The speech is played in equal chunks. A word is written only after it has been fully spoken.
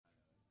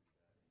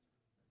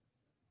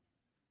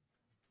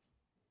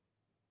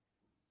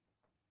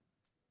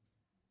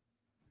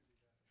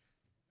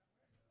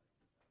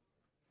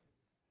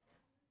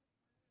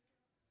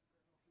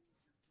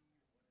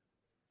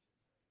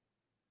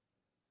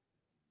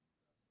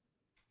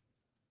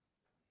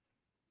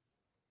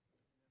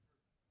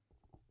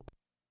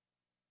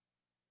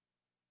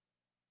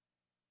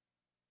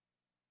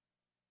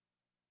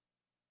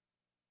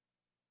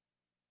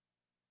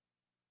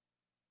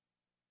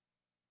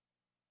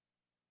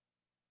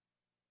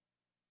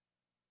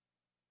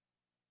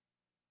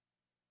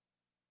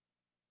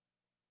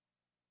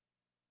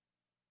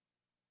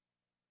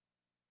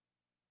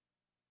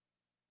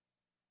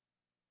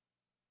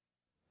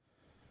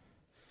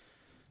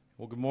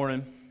Well, good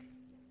morning.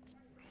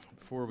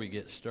 Before we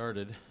get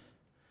started,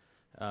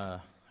 I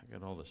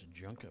got all this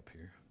junk up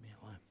here. Man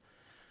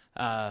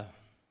alive.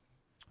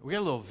 We got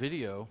a little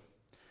video,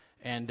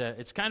 and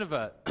it's kind of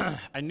a,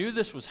 I knew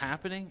this was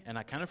happening, and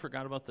I kind of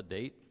forgot about the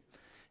date,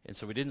 and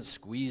so we didn't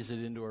squeeze it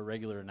into our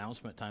regular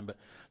announcement time, but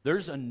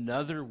there's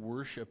another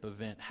worship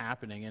event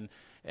happening,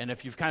 and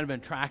if you've kind of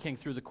been tracking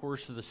through the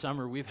course of the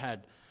summer, we've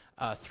had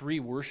 3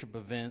 worship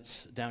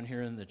events down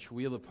here in the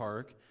Chewelah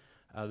Park.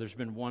 There's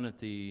been one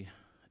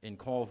in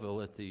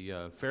Colville at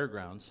the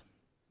fairgrounds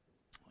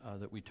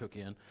that we took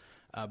in.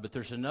 But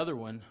there's another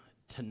one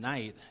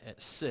tonight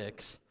at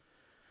 6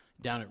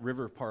 down at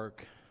River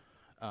Park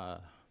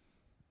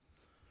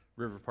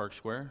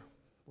Square.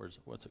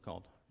 What's it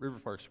called? River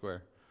Park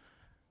Square.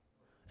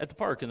 At the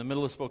park in the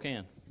middle of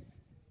Spokane.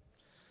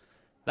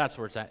 That's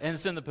where it's at. And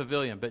it's in the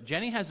pavilion. But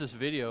Jenny has this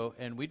video,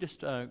 and we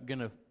just going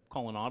to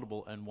call an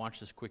audible and watch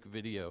this quick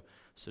video.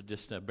 So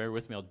just bear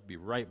with me. I'll be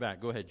right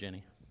back. Go ahead,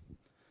 Jenny.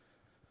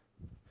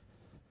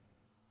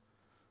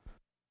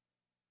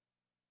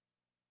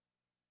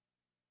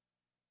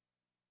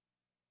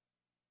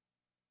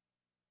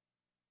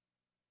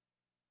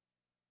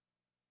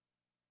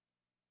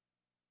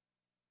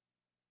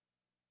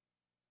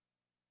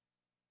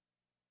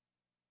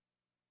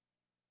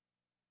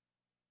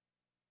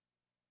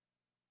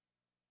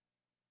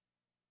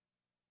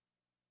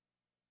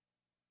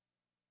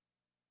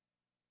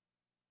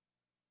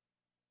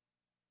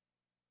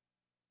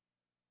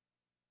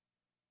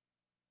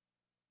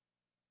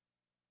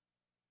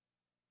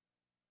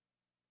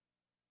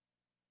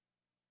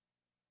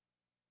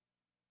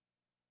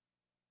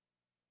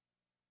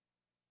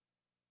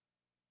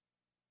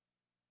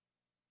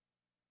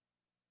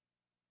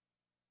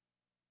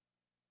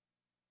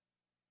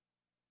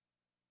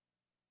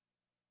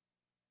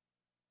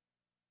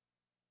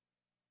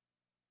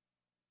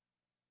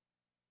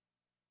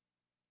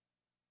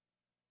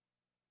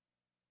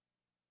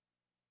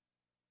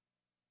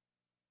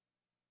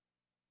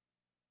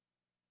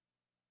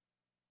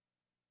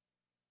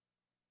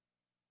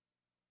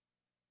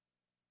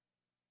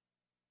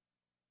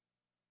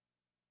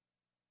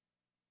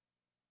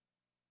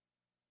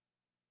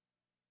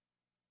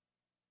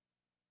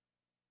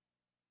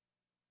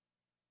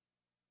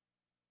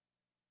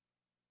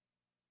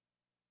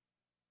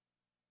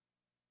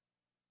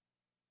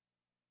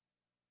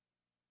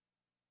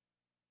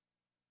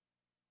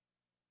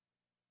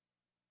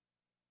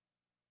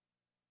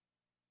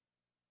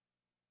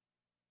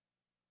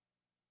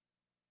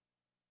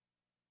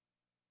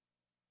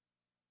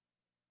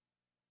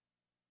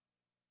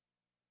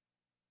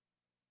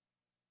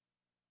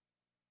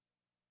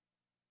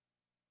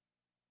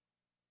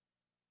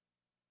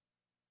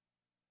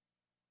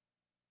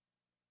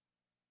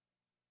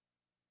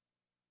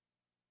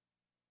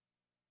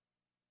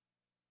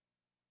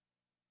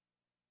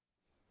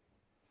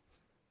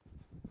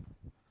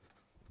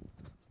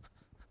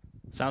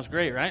 Sounds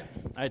great, right?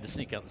 I had to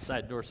sneak out the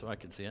side door so I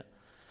could see it.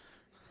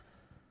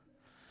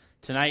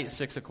 Tonight,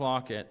 6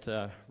 o'clock at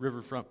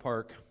Riverfront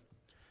Park.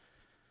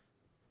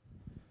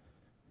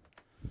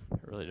 I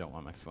really don't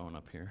want my phone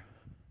up here.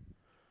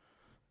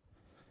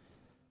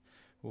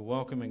 Well,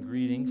 welcome and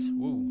greetings.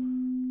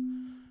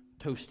 Woo,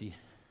 toasty.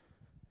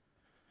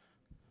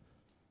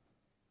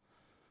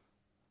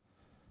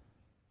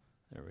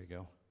 There we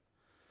go.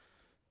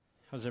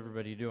 How's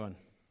everybody doing?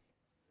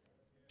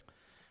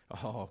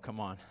 Oh, come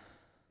on.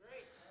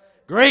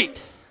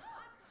 Great.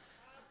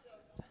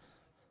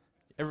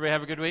 Everybody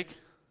have a good week?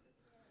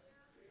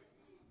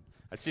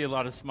 I see a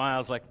lot of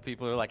smiles, like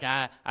people are like,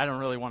 I don't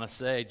really want to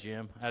say,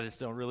 Jim. I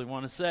just don't really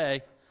want to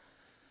say.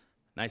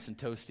 Nice and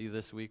toasty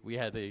this week. We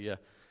had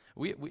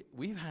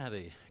we've had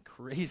a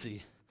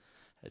crazy,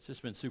 it's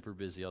just been super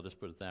busy. I'll just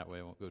put it that way.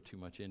 I won't go too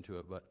much into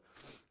it, but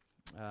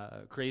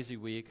crazy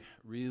week,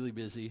 really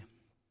busy,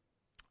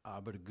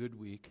 but a good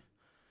week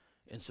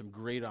and some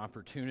great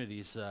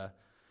opportunities.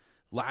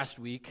 Last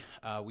week,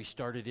 we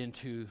started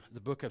into the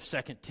book of 2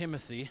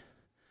 Timothy,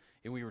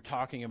 and we were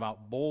talking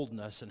about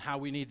boldness and how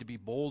we need to be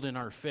bold in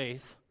our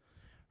faith,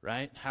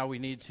 right? How we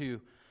need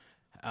to,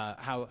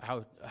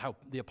 how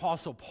the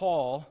Apostle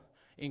Paul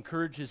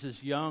encourages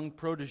his young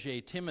protege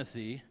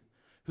Timothy,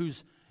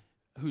 whose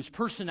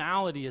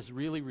personality is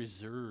really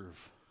reserved.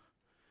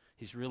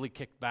 He's really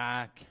kicked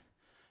back.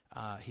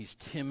 He's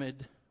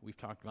timid. We've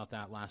talked about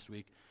that last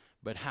week.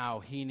 But how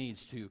he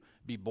needs to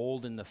be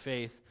bold in the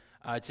faith.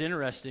 It's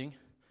interesting.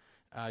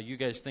 You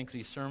guys think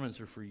these sermons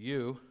are for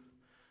you.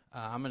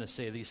 I'm going to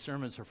say these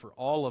sermons are for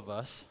all of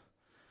us,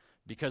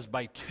 because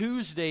by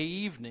Tuesday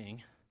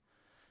evening,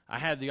 I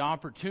had the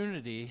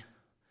opportunity,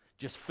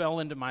 just fell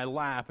into my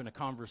lap in a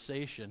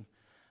conversation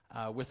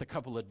with a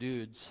couple of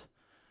dudes,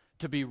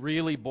 to be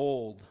really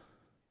bold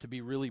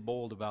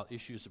about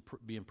issues of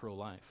being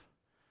pro-life.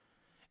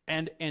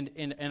 And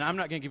I'm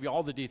not going to give you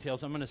all the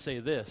details. I'm going to say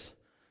this.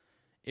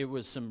 It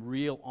was some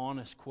real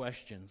honest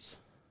questions.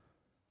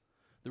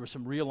 There were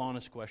some real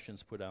honest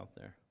questions put out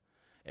there.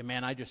 And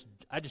man, I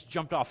just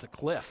jumped off the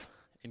cliff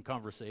in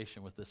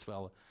conversation with this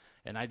fella.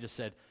 And I just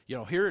said,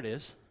 here it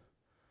is.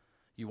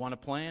 You want a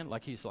plan?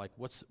 Like he's like,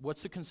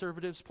 what's the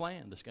conservative's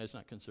plan? This guy's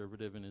not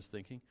conservative in his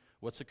thinking.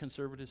 What's the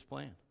conservative's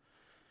plan?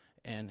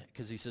 And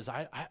because he says,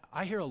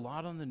 I hear a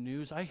lot on the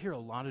news. I hear a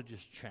lot of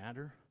just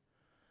chatter.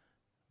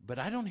 But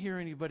I don't hear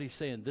anybody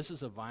saying this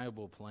is a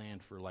viable plan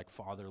for like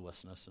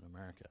fatherlessness in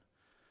America.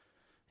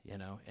 You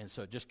know, and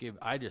so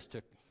I just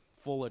took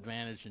full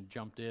advantage and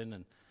jumped in,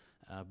 and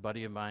a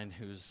buddy of mine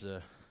who's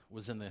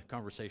was in the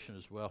conversation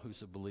as well,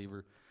 who's a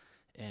believer,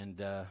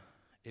 and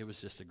it was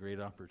just a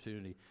great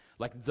opportunity.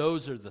 Like,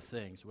 those are the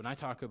things. When I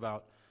talk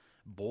about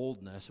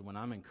boldness and when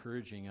I'm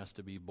encouraging us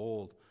to be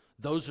bold,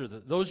 those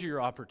are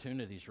your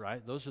opportunities,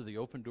 right? Those are the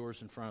open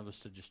doors in front of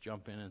us to just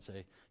jump in and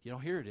say, you know,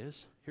 here it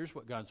is. Here's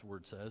what God's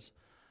Word says.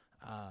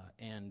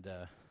 And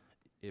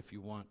if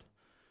you want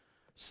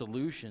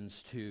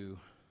solutions to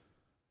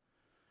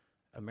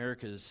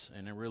America's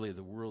and really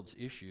the world's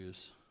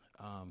issues,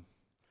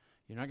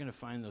 you're not going to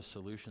find those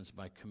solutions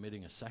by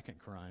committing a second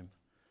crime.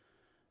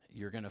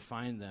 You're going to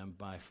find them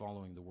by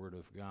following the Word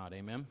of God.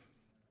 Amen?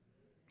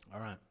 All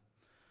right.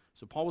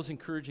 So Paul was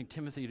encouraging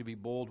Timothy to be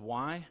bold.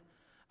 Why?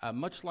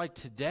 Much like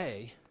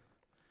today,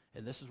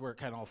 and this is where it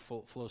kind of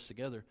all flows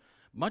together,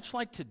 much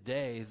like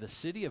today, the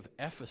city of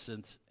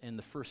Ephesus in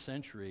the first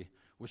century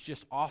was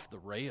just off the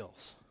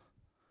rails,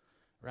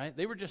 right?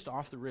 They were just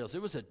off the rails.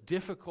 It was a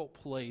difficult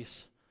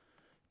place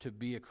to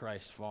be a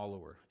Christ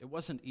follower. It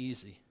wasn't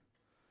easy.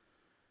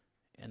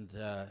 And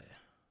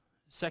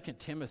 2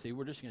 Timothy,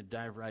 we're just going to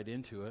dive right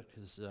into it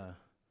because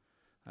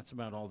that's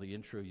about all the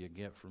intro you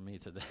get from me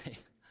today.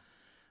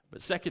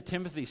 But 2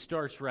 Timothy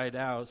starts right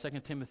out. 2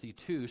 Timothy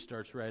 2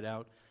 starts right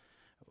out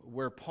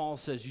where Paul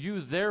says,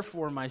 "You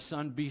therefore, my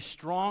son, be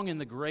strong in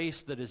the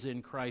grace that is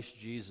in Christ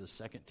Jesus."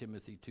 2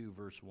 Timothy 2,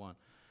 verse 1.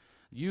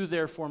 "You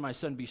therefore, my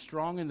son, be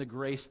strong in the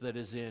grace that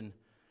is in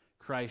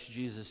Christ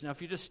Jesus." Now,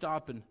 if you just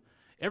stop and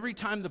every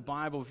time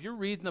if you're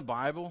reading the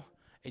Bible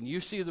and you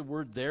see the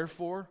word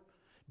therefore,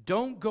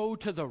 don't go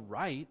to the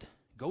right,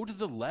 go to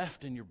the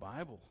left in your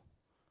Bible.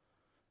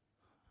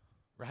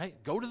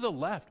 Right? Go to the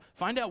left.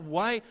 Find out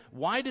why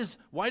does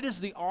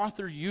the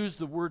author use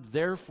the word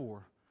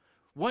therefore?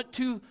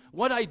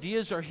 What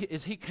ideas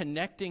is he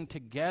connecting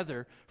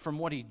together from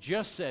what he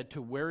just said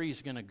to where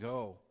he's going to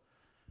go?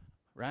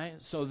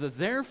 Right? So the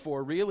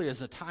therefore really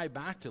is a tie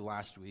back to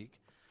last week.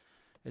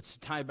 It's a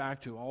tie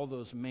back to all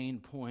those main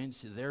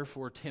points.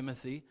 Therefore,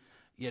 Timothy,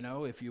 you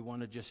know, if you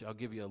want to I'll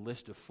give you a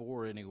list of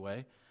 4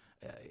 anyway.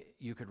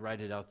 You could write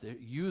it out there.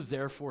 "You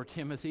therefore,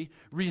 Timothy,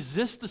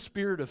 resist the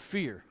spirit of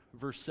fear."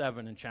 Verse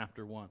 7 in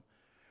chapter 1.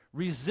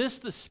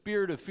 Resist the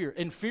spirit of fear.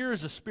 And fear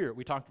is a spirit.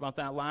 We talked about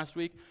that last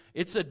week.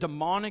 It's a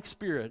demonic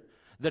spirit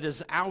that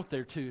is out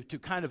there to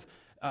kind of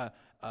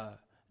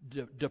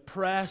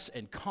depress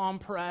and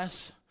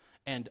compress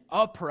and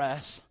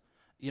oppress,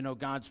 you know,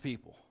 God's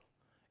people.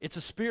 It's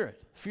a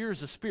spirit. Fear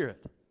is a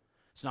spirit.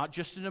 It's not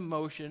just an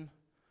emotion,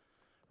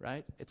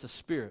 right? It's a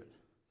spirit.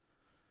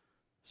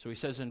 So he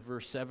says in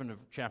verse 7 of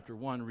chapter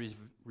 1,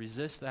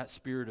 resist that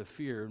spirit of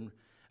fear. And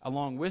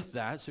along with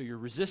that, so you're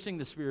resisting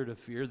the spirit of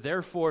fear,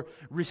 therefore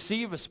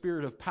receive a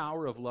spirit of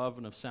power, of love,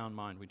 and of sound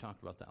mind. We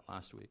talked about that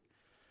last week.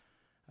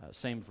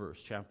 Same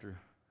verse, chapter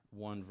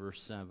 1,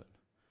 verse 7. It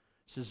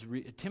says,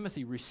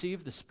 Timothy,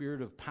 receive the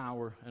spirit of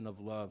power and of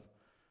love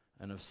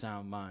and of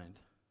sound mind.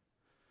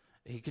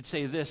 He could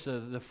say this,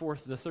 the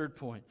third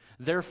point.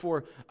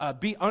 Therefore,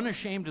 be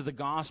unashamed of the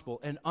gospel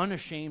and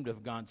unashamed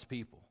of God's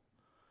people.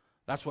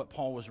 That's what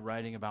Paul was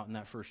writing about in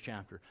that first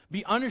chapter.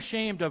 Be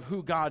unashamed of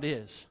who God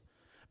is.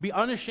 Be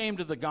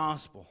unashamed of the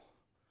gospel.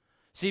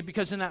 See,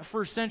 because in that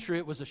first century,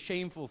 it was a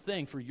shameful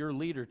thing for your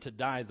leader to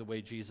die the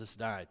way Jesus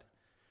died.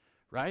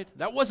 Right?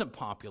 That wasn't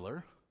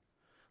popular.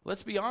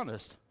 Let's be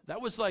honest.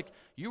 That was like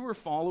you were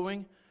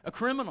following a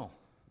criminal.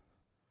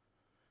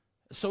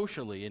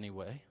 Socially,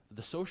 anyway.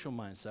 The social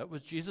mindset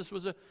was Jesus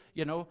was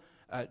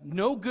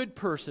no good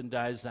person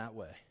dies that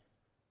way.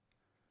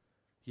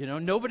 You know,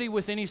 nobody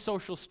with any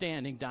social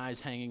standing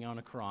dies hanging on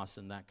a cross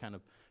in that kind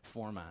of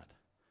format.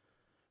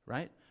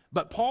 Right?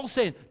 But Paul's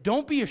saying,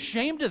 don't be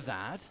ashamed of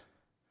that.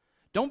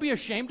 Don't be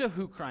ashamed of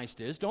who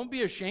Christ is. Don't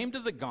be ashamed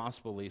of the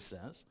gospel, he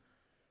says.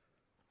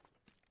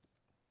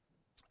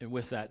 And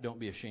with that, don't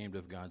be ashamed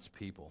of God's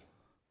people.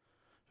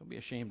 Don't be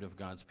ashamed of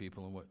God's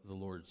people and what the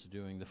Lord's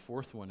doing. The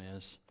fourth one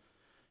is,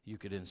 you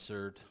could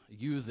insert,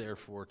 you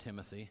therefore,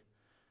 Timothy.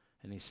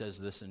 And he says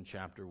this in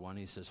chapter 1.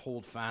 He says,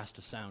 hold fast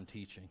to sound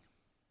teaching.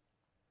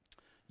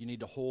 You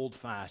need to hold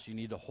fast. You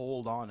need to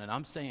hold on. And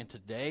I'm saying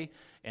today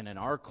and in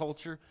our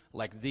culture,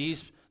 like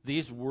these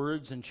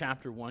words in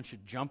chapter 1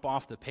 should jump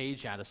off the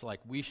page at us.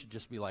 Like we should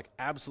just be like,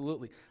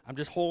 absolutely, I'm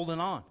just holding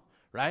on,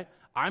 right?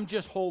 I'm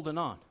just holding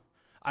on.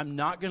 I'm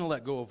not going to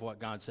let go of what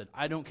God said.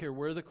 I don't care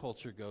where the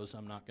culture goes.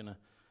 I'm not going to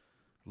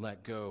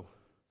let go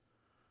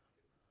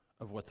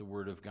of what the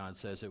Word of God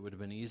says. It would have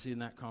been easy in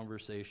that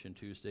conversation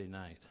Tuesday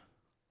night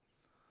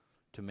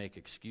to make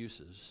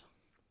excuses.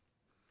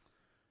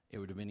 It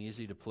would have been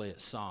easy to play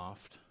it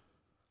soft.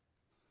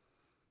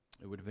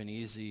 It would have been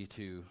easy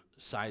to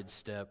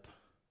sidestep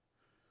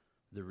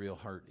the real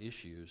heart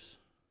issues.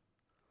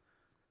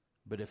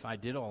 But if I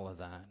did all of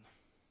that,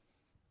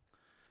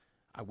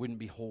 I wouldn't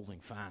be holding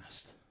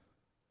fast,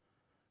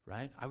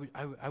 right?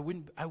 I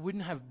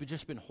wouldn't have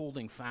just been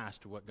holding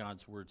fast to what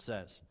God's word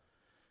says.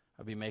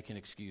 I'd be making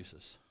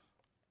excuses.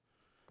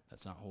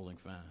 That's not holding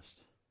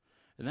fast.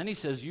 And then he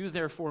says, you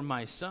therefore,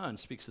 my son,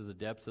 speaks of the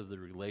depth of the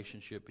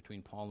relationship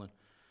between Paul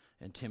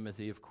and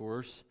Timothy, of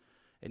course.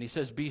 And he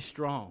says, be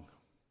strong.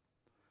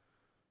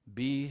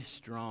 Be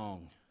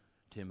strong,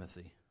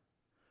 Timothy.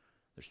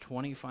 There's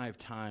 25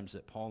 times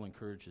that Paul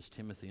encourages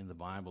Timothy in the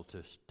Bible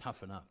to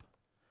toughen up.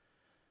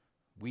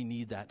 We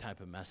need that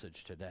type of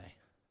message today.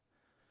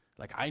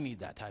 Like, I need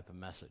that type of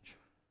message.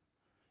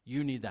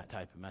 You need that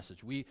type of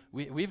message.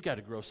 We've got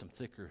to grow some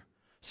thicker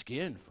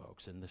skin,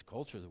 folks, in this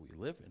culture that we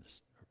live in.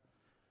 It's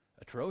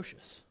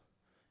atrocious.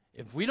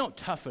 If we don't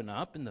toughen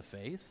up in the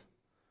faith,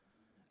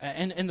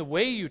 and the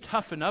way you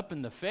toughen up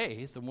in the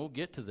faith, and we'll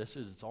get to this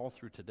as it's all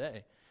through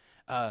today,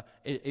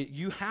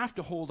 you have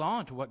to hold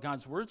on to what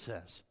God's word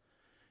says.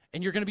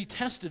 And you're going to be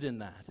tested in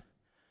that.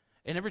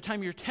 And every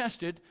time you're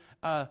tested,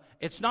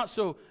 it's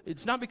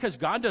not because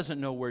God doesn't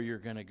know where you're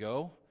going to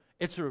go.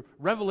 It's a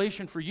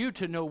revelation for you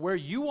to know where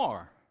you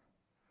are.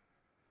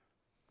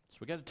 So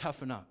we got to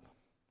toughen up.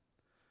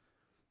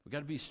 We got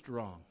to be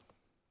strong.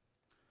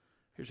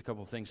 Here's a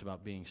couple of things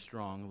about being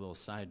strong. A little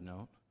side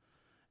note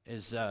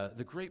is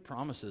the great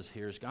promises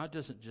here is God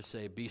doesn't just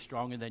say be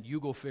strong and then you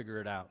go figure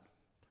it out.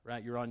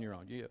 Right? You're on your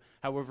own.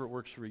 However it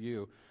works for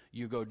you,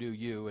 you go do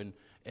you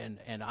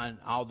and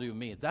I'll do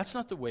me. That's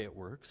not the way it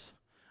works.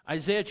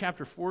 Isaiah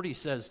chapter 40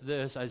 says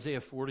this, Isaiah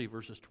 40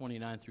 verses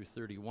 29 through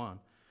 31.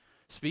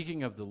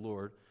 Speaking of the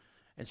Lord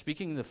and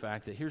speaking of the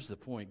fact that here's the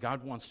point,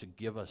 God wants to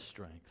give us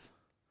strength.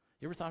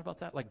 You ever thought about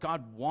that? Like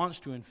God wants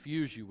to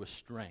infuse you with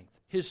strength,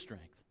 His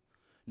strength,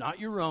 not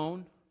your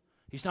own.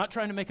 He's not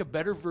trying to make a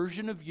better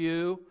version of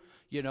you.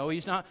 You know,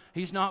 He's not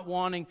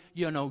wanting,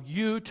 you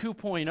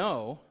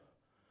 2.0.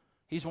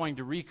 He's wanting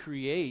to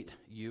recreate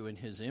you in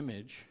His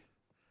image.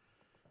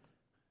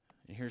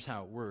 And here's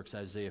how it works.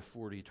 Isaiah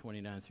 40,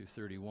 29 through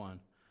 31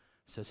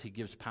 says He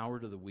gives power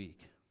to the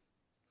weak.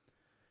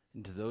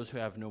 And to those who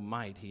have no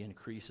might, He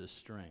increases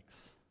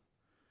strength.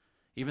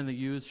 Even the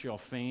youths shall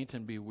faint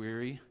and be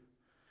weary.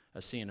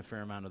 I've seen a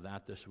fair amount of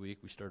that this week.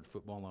 We started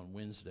football on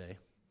Wednesday.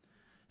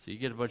 So you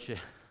get a bunch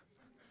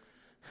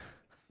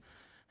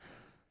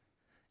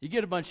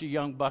of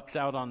young bucks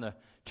out on the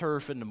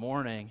turf in the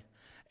morning.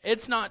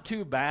 It's not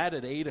too bad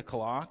at 8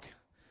 o'clock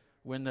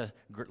when the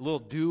little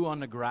dew on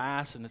the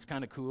grass and it's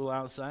kind of cool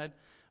outside.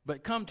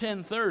 But come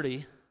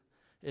 10:30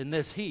 in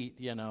this heat,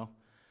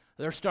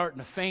 they're starting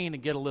to faint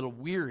and get a little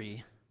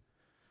weary.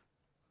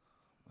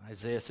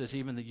 Isaiah says,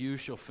 even the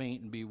youth shall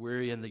faint and be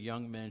weary, and the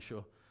young men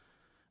shall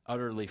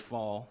utterly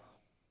fall.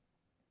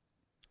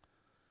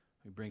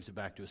 He brings it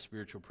back to a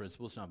spiritual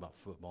principle. It's not about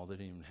football. They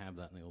didn't even have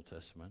that in the Old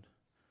Testament.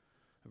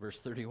 Verse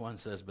 31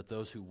 says, but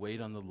those who wait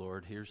on the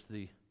Lord, here's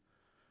the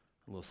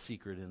little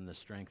secret in the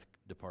strength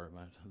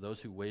department. Those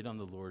who wait on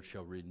the Lord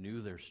shall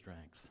renew their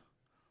strength.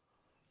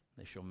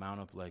 They shall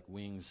mount up with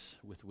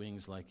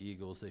wings like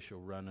eagles. They shall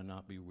run and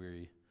not be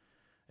weary,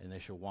 and they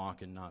shall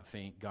walk and not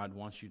faint. God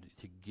wants you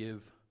to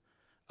give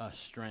us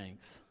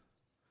strength.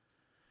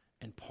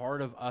 And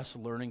part of us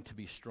learning to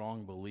be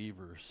strong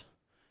believers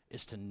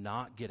is to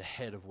not get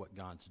ahead of what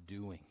God's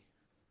doing.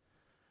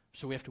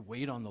 So we have to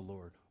wait on the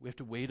Lord. We have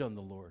to wait on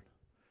the Lord.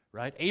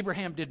 Right?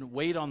 Abraham didn't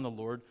wait on the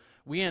Lord.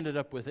 We ended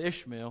up with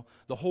Ishmael.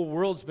 The whole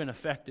world's been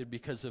affected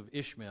because of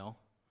Ishmael.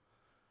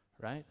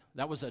 Right?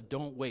 That was a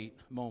don't wait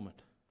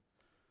moment.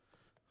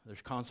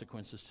 There's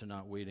consequences to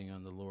not waiting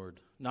on the Lord.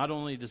 Not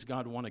only does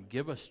God want to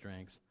give us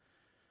strength,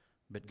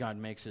 but God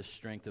makes His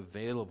strength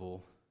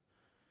available.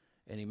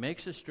 And He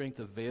makes His strength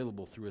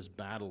available through His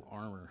battle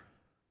armor.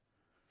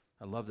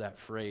 I love that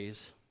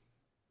phrase.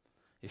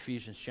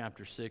 Ephesians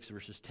chapter 6,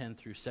 verses 10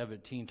 through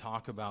 17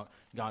 talk about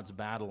God's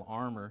battle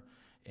armor.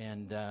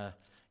 And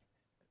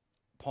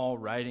Paul,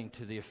 writing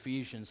to the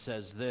Ephesians,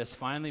 says this,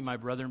 finally, my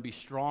brethren, be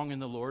strong in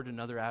the Lord.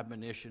 Another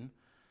admonition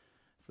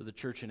for the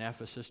church in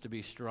Ephesus to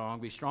be strong.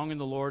 Be strong in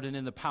the Lord and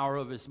in the power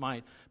of His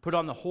might. Put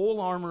on the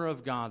whole armor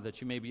of God that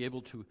you may be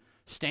able to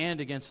stand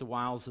against the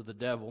wiles of the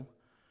devil.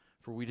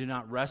 For we do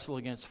not wrestle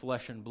against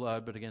flesh and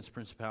blood, but against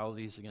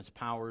principalities, against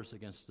powers,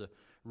 against the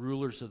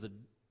rulers of the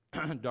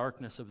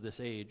darkness of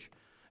this age,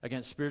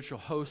 against spiritual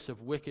hosts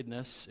of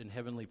wickedness in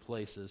heavenly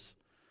places.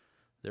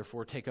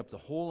 Therefore, take up the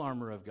whole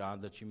armor of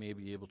God that you may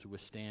be able to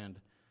withstand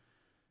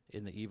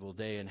in the evil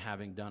day, and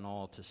having done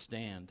all to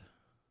stand.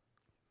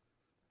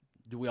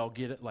 Do we all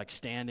get it? Like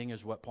standing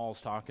is what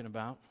Paul's talking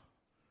about?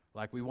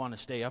 Like we want to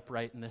stay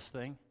upright in this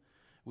thing?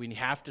 We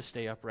have to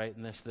stay upright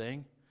in this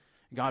thing.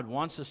 God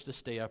wants us to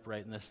stay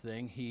upright in this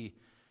thing. He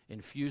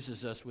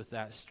infuses us with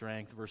that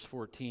strength. Verse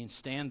 14,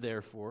 stand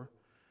therefore,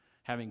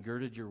 having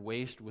girded your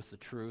waist with the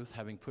truth,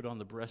 having put on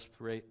the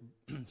breastplate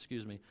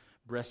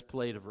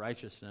of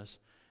righteousness,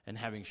 and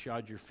having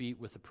shod your feet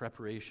with the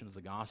preparation of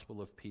the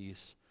gospel of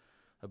peace,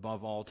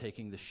 above all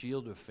taking the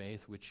shield of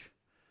faith, which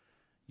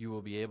you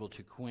will be able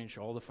to quench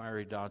all the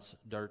fiery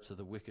darts of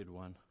the wicked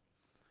one,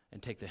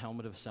 and take the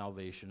helmet of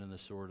salvation and the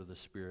sword of the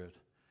Spirit,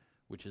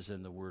 which is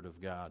in the Word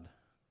of God.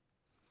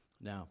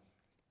 Now,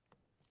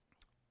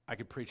 I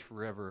could preach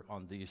forever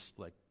on these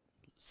like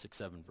 6,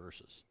 7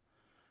 verses,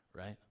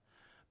 right?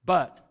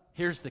 But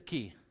here's the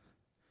key.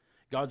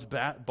 God's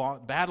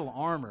battle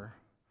armor,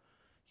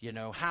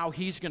 how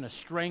he's going to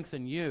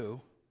strengthen you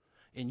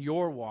in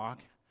your walk,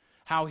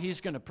 how he's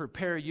going to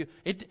prepare you.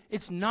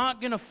 It's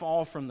not going to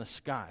fall from the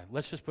sky.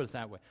 Let's just put it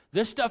that way.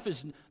 This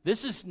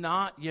is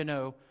not,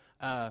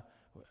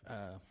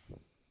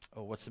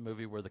 what's the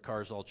movie where the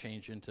cars all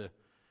change into?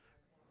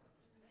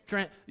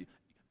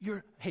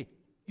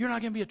 You're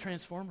not going to be a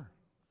transformer.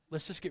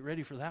 Let's just get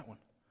ready for that one,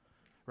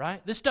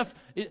 right? This stuff,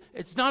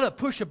 it's not a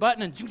push a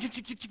button and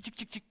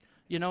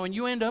and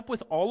you end up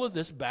with all of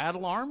this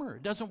battle armor.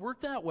 It doesn't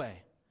work that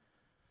way.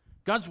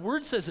 God's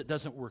word says it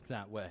doesn't work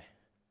that way.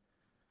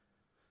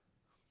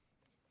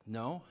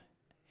 No,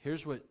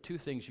 here's what 2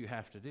 things you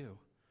have to do.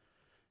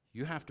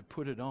 You have to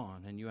put it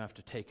on and you have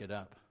to take it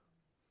up.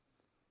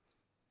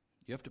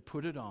 You have to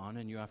put it on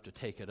and you have to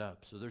take it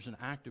up. So there's an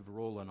active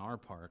role on our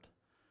part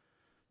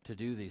to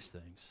do these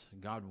things.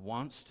 God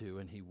wants to,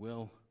 and he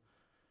will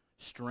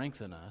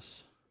strengthen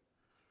us.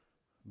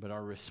 But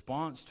our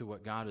response to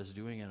what God is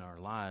doing in our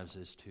lives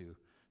is to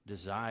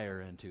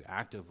desire and to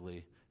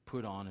actively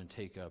put on and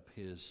take up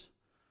his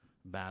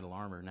battle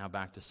armor. Now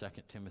back to 2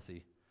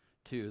 Timothy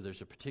 2.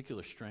 There's a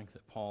particular strength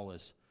that Paul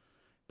is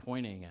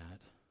pointing at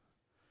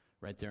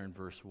right there in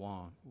verse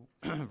 1.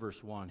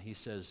 Verse 1, he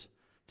says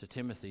to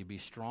Timothy, be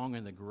strong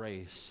in the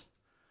grace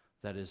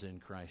that is in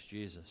Christ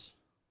Jesus.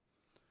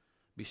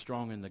 Be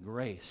strong in the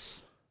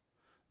grace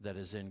that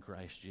is in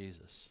Christ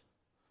Jesus.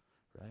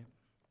 Right?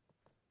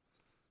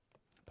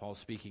 Paul's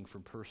speaking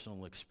from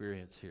personal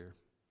experience here.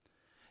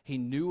 He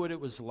knew what it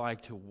was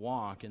like to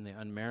walk in the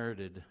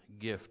unmerited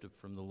gift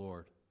from the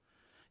Lord.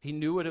 He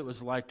knew what it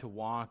was like to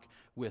walk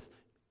with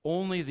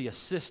only the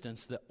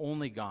assistance that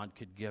only God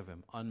could give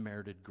him,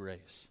 unmerited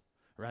grace.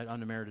 Right?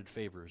 Unmerited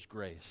favor is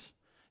grace.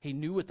 He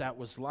knew what that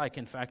was like.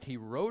 In fact, he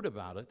wrote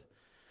about it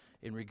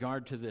in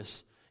regard to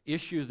this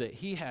issue that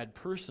he had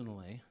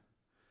personally.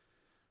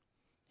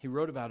 He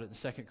wrote about it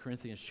in 2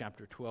 Corinthians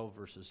chapter 12,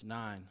 verses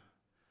 9,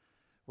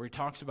 where he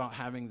talks about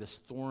having this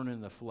thorn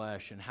in the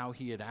flesh and how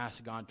he had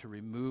asked God to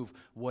remove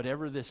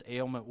whatever this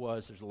ailment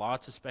was. There's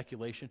lots of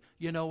speculation.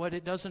 You know what?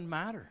 It doesn't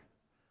matter.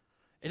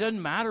 It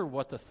doesn't matter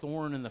what the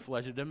thorn in the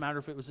flesh. It doesn't matter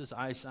if it was his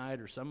eyesight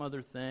or some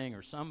other thing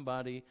or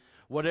somebody.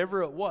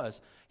 Whatever it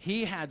was,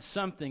 he had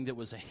something that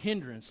was a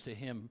hindrance to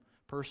him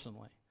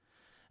personally.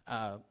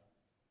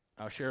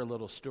 I'll share a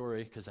little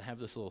story because I have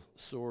this little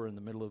sore in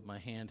the middle of my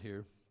hand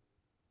here.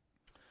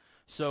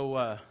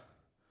 So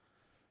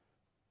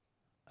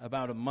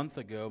about a month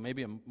ago,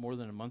 maybe more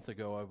than a month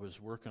ago, I was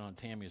working on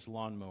Tammy's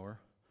lawnmower.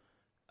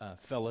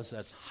 Fellas,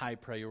 that's high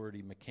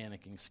priority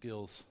mechanicking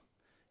skills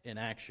in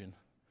action.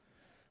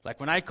 Like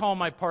when I call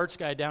my parts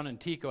guy down in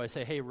Tico, I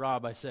say, hey,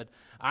 Rob, I said,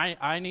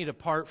 I need a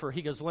part for,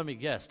 he goes, let me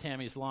guess,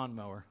 Tammy's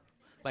lawnmower.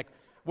 Like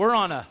we're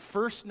on a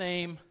first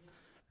name,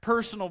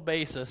 personal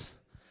basis.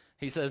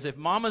 He says, if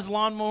Mama's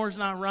lawnmower's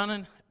not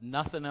running,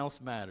 nothing else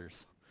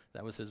matters.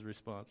 That was his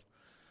response.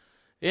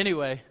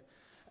 Anyway,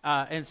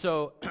 and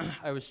so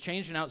I was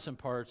changing out some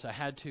parts. I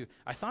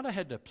thought I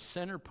had to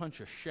center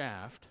punch a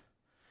shaft,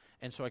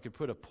 and so I could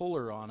put a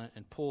puller on it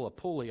and pull a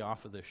pulley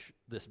off of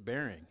this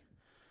bearing.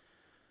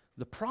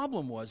 The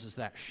problem was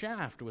that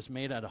shaft was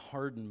made out of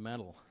hardened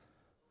metal.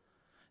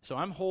 So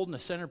I'm holding a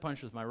center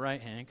punch with my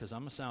right hand because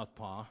I'm a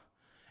southpaw,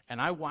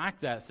 and I whack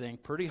that thing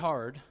pretty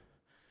hard,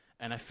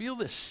 and I feel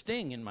this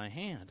sting in my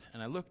hand,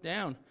 and I look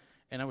down,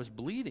 and I was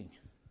bleeding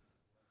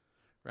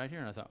right here,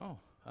 and I thought, oh.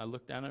 I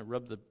looked down and I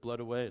rubbed the blood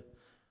away.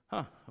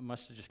 I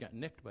must have just got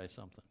nicked by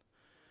something.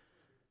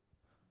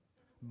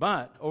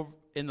 But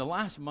in the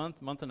last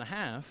month and a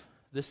half,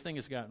 this thing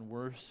has gotten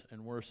worse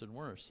and worse and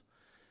worse.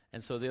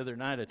 And so the other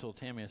night I told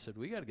Tammy, I said,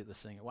 we got to get this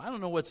thing. Well, I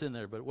don't know what's in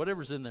there, but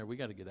whatever's in there, we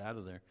got to get out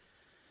of there.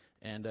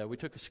 And we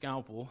took a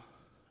scalpel,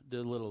 did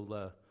a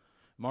little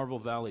Marble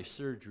Valley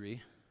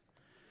surgery,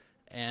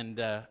 and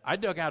I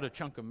dug out a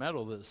chunk of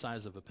metal the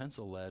size of a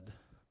pencil lead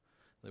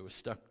that was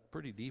stuck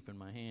pretty deep in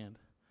my hand.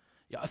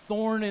 Yeah, a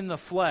thorn in the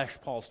flesh,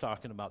 Paul's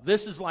talking about.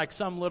 This is like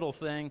some little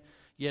thing,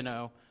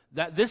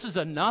 that this is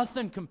a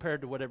nothing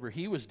compared to whatever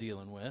he was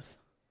dealing with.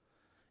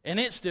 And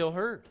it still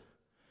hurt.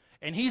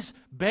 And he's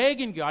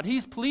begging God,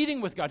 he's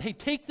pleading with God, hey,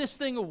 take this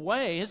thing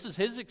away. This is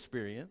his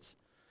experience.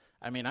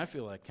 I mean, I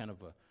feel like kind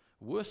of a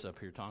wuss up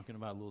here talking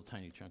about a little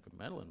tiny chunk of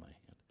metal in my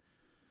hand.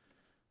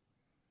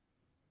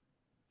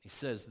 He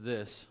says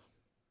this.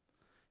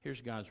 Here's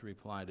God's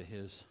reply to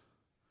his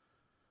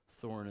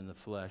thorn in the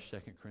flesh, 2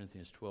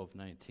 Corinthians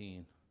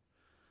 12:19.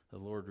 The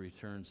Lord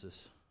returns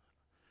this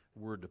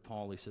word to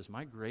Paul. He says,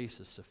 my grace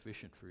is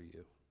sufficient for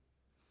you.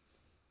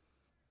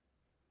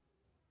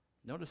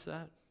 Notice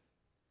that?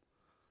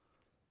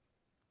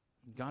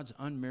 God's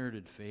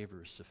unmerited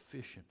favor is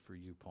sufficient for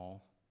you,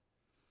 Paul.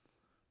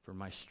 For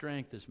my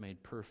strength is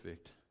made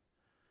perfect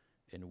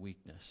in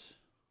weakness.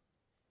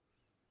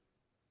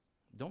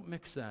 Don't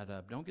mix that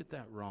up. Don't get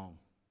that wrong.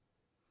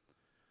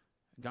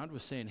 God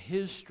was saying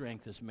his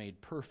strength is made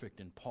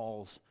perfect in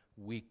Paul's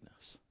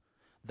weakness.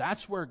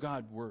 That's where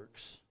God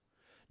works.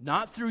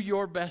 not through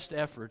your best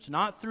efforts,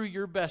 not through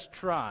your best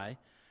try,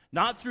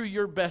 not through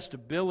your best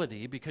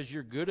ability because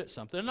you're good at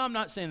something. And I'm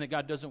not saying that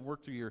God doesn't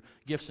work through your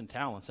gifts and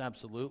talents,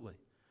 absolutely.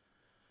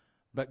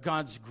 But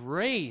God's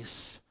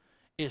grace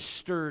is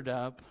stirred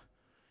up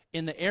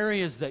in the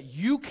areas that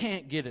you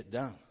can't get it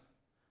done.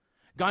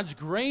 God's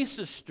grace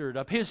is stirred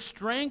up. His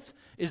strength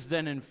is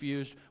then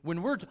infused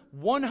when we're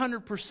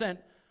 100%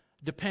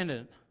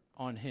 dependent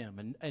on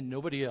Him and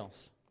nobody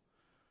else.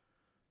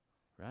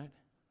 Right?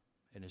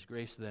 And His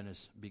grace then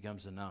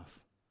becomes enough.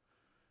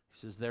 He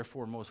says,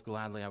 therefore, most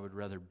gladly I would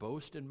rather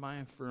boast in my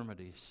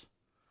infirmities.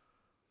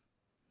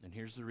 And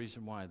here's the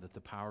reason why, that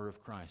the power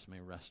of Christ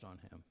may rest on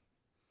Him.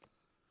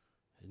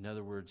 In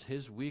other words,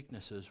 His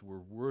weaknesses were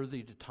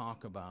worthy to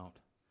talk about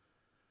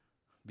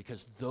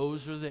because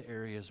those are the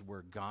areas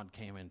where God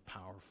came in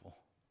powerful.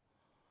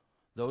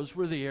 Those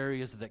were the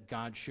areas that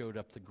God showed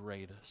up the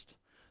greatest.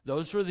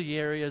 Those were the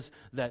areas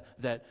that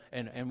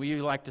and we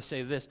like to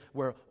say this,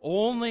 where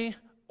only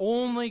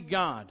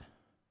God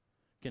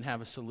can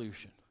have a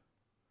solution.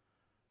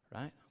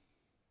 Right?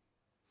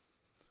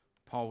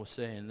 Paul was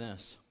saying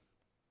this,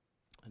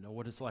 I know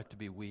what it's like to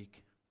be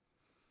weak.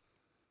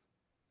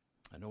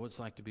 I know what it's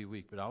like to be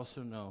weak, but I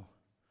also know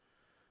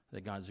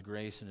that God's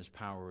grace and His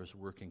power is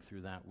working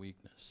through that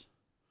weakness.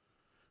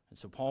 And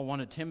so Paul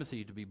wanted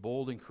Timothy to be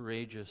bold and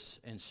courageous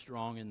and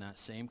strong in that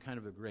same kind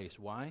of a grace.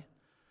 Why?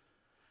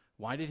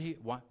 Why did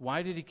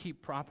he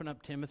keep propping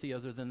up Timothy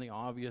other than the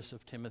obvious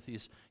of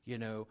Timothy's,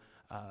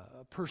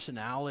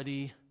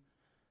 personality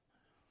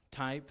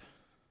type?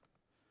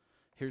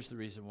 Here's the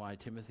reason why.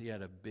 Timothy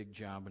had a big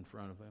job in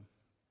front of him.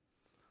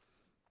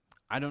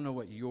 I don't know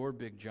what your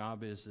big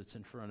job is that's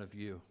in front of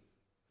you.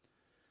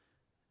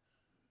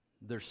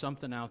 There's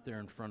something out there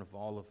in front of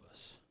all of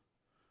us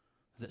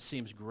that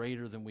seems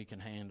greater than we can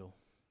handle.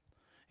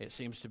 It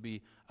seems to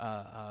be,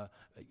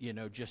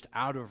 just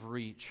out of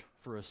reach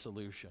for a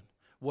solution.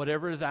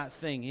 Whatever that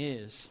thing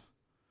is,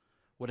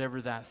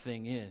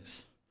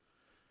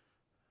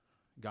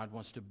 God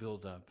wants to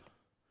build up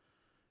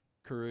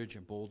courage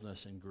and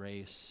boldness and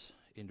grace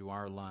into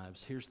our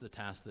lives. Here's the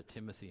task that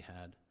Timothy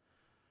had.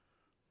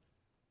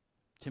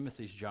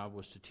 Timothy's job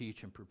was to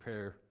teach and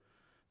prepare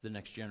the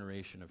next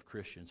generation of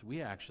Christians.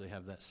 We actually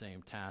have that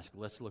same task.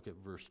 Let's look at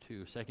verse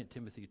 2, 2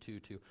 Timothy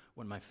 2:2,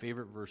 one of my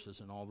favorite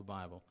verses in all the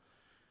Bible.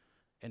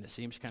 And it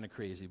seems kind of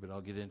crazy, but I'll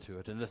get into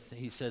it. And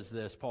he says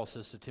this, Paul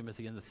says to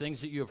Timothy, and the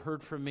things that you have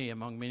heard from me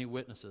among many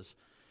witnesses,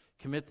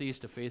 commit these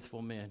to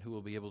faithful men who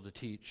will be able to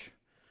teach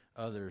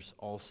others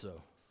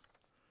also.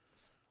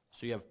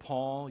 So you have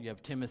Paul, you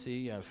have Timothy,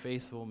 you have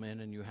faithful men,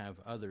 and you have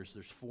others.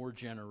 There's 4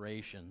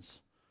 generations.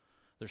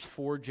 There's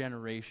 4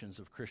 generations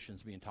of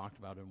Christians being talked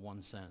about in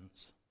one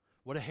sentence.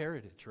 What a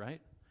heritage, right?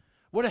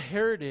 What a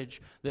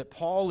heritage that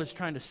Paul is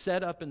trying to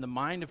set up in the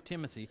mind of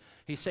Timothy.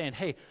 He's saying,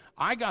 hey,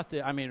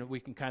 we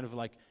can kind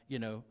of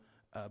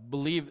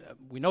believe,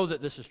 we know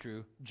that this is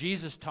true.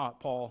 Jesus taught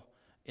Paul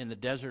in the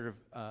desert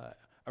of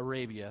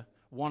Arabia,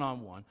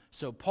 one-on-one.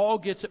 So Paul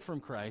gets it from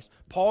Christ.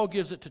 Paul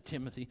gives it to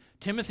Timothy.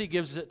 Timothy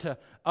gives it to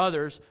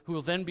others who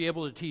will then be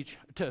able to teach.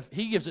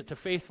 He gives it to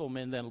faithful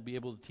men that will be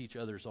able to teach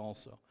others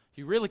also.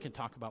 You really can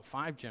talk about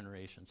 5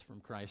 generations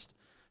from Christ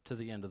to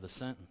the end of the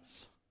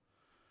sentence.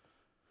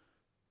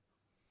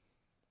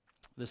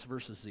 This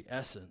verse is the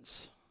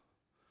essence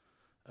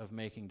of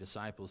making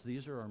disciples.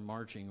 These are our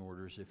marching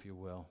orders, if you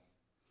will.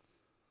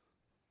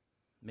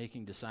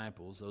 Making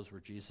disciples, those were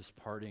Jesus'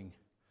 parting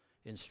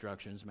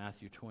instructions,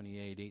 Matthew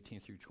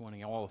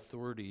 28:18-20. All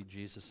authority,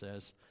 Jesus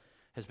says,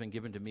 has been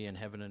given to me in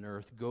heaven and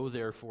earth. Go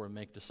therefore and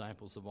make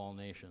disciples of all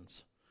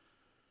nations.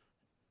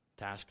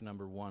 Task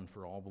number 1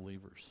 for all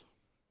believers.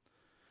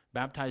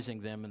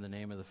 Baptizing them in the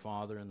name of the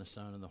Father and the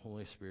Son and the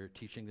Holy Spirit,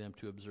 teaching them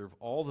to observe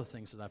all the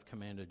things that I've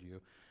commanded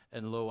you.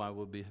 And lo, I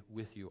will be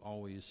with you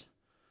always,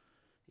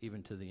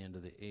 even to the end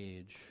of the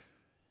age.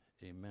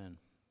 Amen.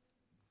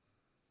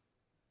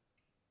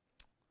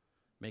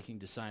 Making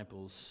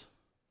disciples,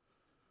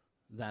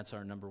 that's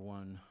our number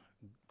one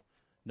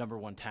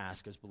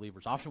task as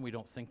believers. Often we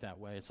don't think that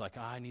way. It's like,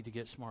 I need to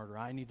get smarter.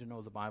 I need to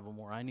know the Bible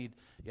more. I need,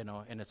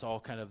 and it's all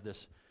kind of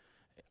this,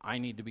 I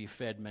need to be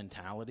fed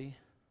mentality.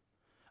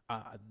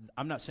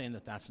 I'm not saying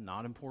that that's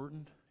not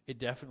important. It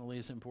definitely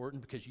is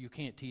important because you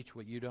can't teach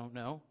what you don't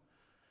know.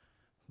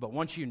 But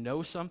once you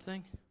know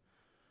something,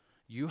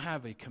 you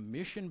have a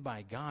commission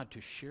by God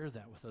to share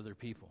that with other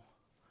people.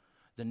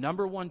 The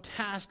number one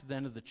task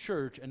then of the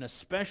church, and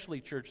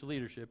especially church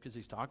leadership, because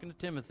he's talking to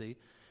Timothy,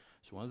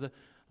 he's one of the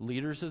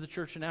leaders of the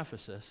church in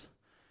Ephesus,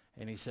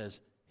 and he says,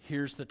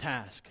 here's the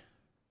task.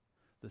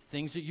 The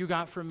things that you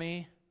got from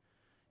me,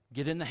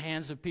 get in the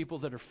hands of people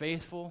that are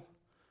faithful,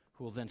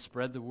 who will then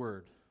spread the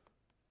word.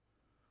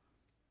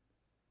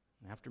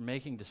 After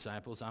making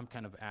disciples, I'm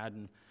kind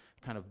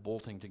of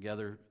bolting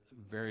together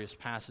various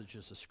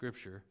passages of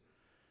Scripture.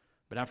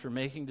 But after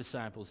making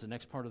disciples, the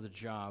next part of the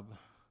job,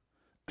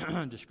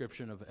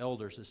 description of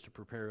elders, is to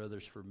prepare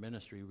others for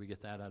ministry. We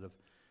get that out of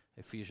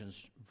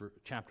Ephesians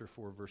chapter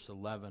 4, verse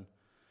 11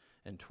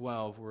 and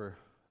 12, where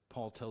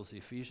Paul tells the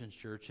Ephesians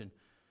church, and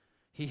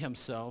he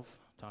himself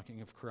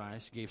talking of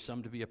Christ, gave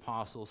some to be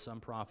apostles, some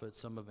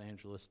prophets, some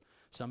evangelists,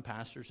 some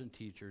pastors and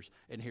teachers.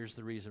 And here's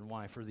the reason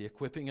why: for the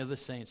equipping of the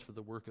saints, for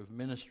the work of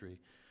ministry,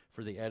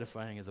 for the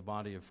edifying of the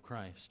body of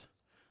Christ.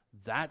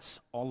 That's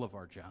all of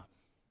our job,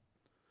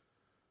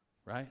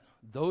 right?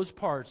 Those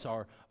parts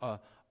are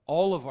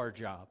all of our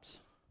jobs.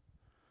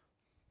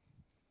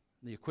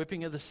 The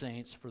equipping of the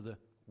saints for the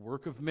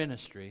work of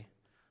ministry,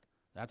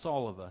 that's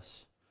all of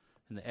us.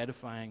 And the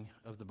edifying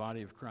of the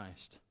body of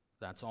Christ,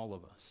 that's all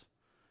of us.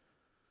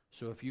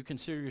 So if you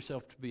consider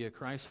yourself to be a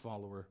Christ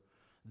follower,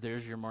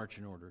 there's your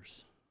marching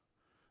orders.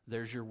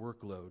 There's your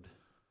workload.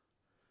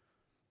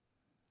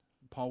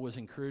 Paul was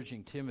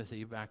encouraging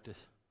Timothy, back to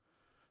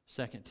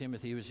 2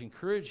 Timothy, he was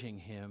encouraging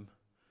him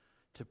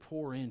to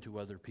pour into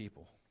other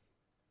people.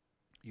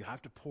 You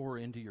have to pour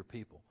into your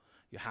people.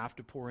 You have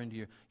to pour into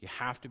you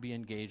have to be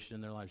engaged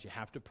in their lives. You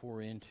have to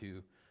pour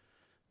into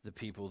the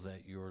people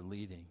that you're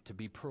leading. To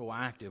be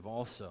proactive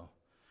also.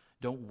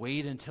 Don't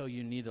wait until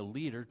you need a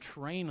leader.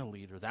 Train a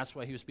leader. That's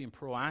why he was being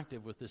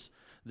proactive with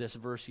this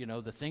verse. You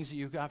know, the things that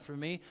you got from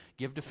me,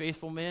 give to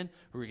faithful men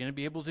who are going to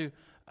be able to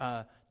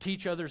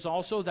teach others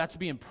also. That's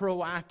being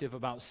proactive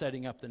about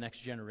setting up the next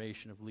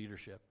generation of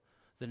leadership,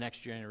 the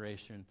next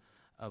generation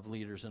of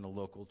leaders in a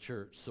local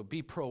church. So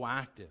be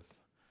proactive.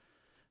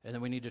 And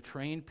then we need to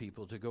train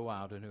people to go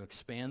out and to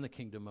expand the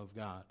kingdom of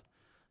God.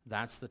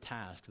 That's the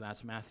task.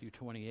 That's Matthew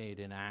 28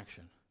 in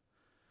action.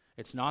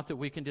 It's not that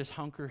we can just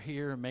hunker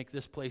here and make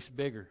this place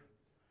bigger,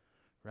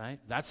 right?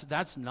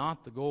 That's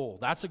not the goal.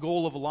 That's a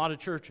goal of a lot of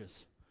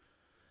churches.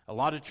 A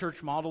lot of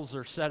church models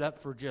are set up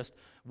for just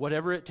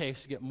whatever it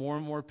takes to get more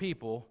and more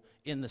people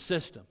in the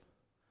system.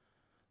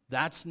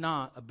 That's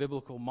not a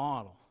biblical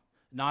model.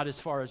 Not as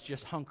far as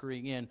just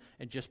hunkering in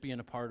and just being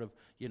a part of,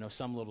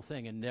 some little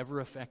thing and never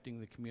affecting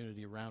the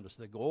community around us.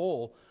 The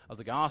goal of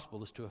the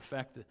gospel is to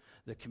affect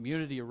the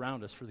community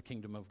around us for the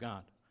kingdom of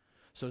God.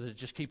 So that it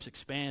just keeps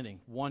expanding,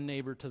 one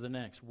neighbor to the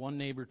next, one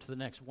neighbor to the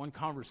next, one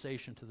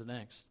conversation to the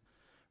next,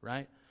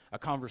 right? A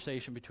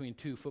conversation between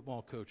two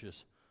football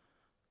coaches.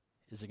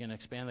 Is it going to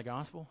expand the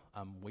gospel?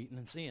 I'm waiting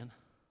and seeing,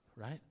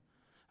 right?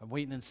 I'm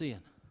waiting and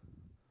seeing.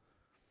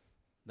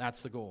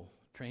 That's the goal.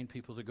 Train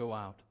people to go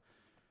out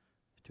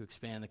to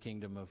expand the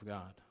kingdom of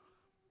God.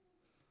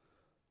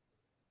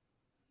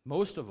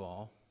 Most of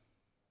all,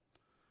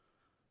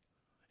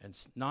 and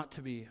it's not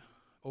to be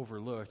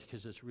overlooked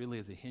because it's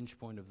really the hinge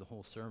point of the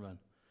whole sermon,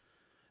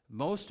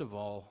 most of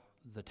all,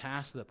 the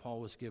task that Paul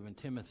was given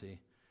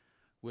Timothy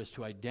was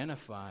to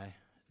identify,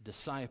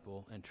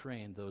 disciple, and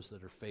train those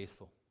that are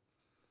faithful.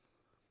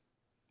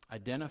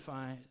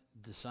 Identify,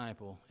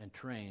 disciple, and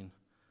train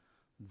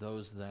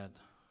those that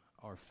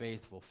are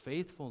faithful.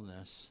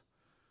 Faithfulness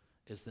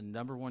is the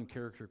number one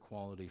character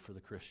quality for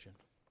the Christian.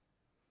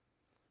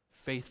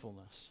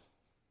 Faithfulness.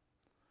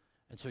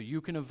 And so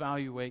you can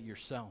evaluate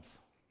yourself.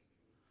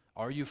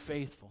 Are you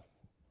faithful?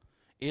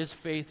 Is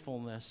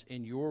faithfulness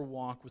in your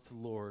walk with the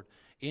Lord,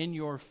 in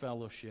your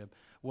fellowship?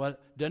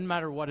 Doesn't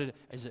matter what it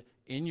is. Is it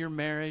in your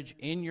marriage,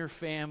 in your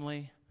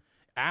family,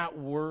 at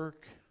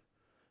work,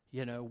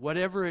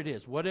 whatever it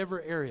is,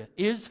 whatever area.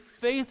 Is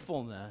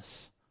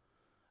faithfulness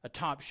a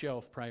top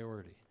shelf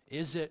priority?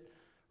 Is it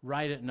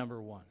right at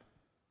number one?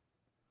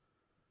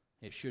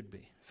 It should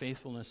be.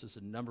 Faithfulness is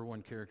the number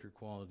one character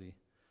quality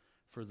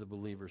for the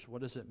believers.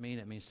 What does it mean?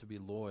 It means to be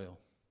loyal,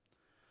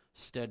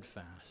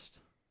 steadfast,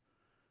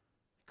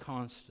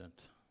 constant,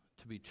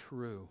 to be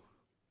true,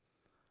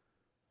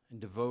 and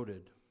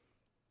devoted.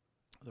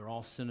 They're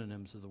all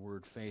synonyms of the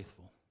word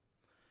faithful.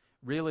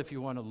 Really, if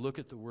you want to look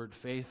at the word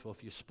faithful,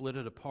 if you split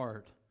it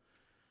apart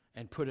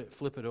and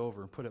flip it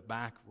over and put it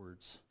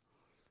backwards,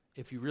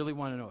 if you really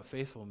want to know what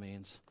faithful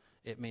means,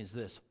 it means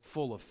this: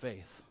 full of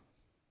faith.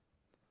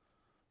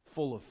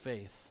 Full of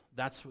faith.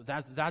 That's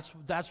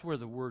where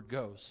the word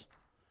goes.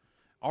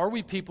 Are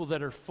we people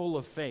that are full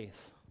of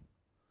faith?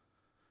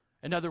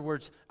 In other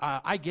words,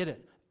 I get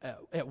it.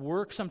 At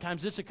work,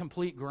 sometimes it's a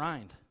complete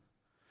grind.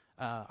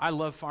 I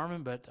love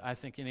farming, but I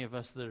think any of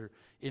us that are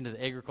into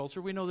the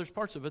agriculture, we know there's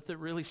parts of it that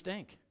really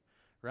stink,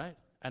 right?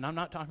 And I'm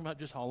not talking about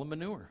just hauling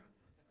manure.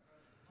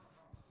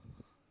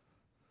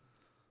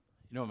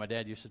 You know what my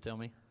dad used to tell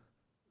me?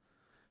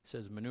 He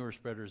says, manure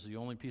spreader is the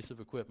only piece of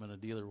equipment a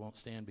dealer won't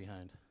stand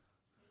behind.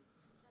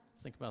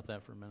 Think about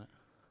that for a minute.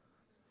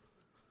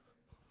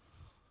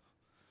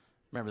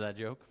 Remember that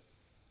joke?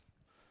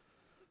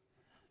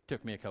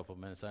 Took me a couple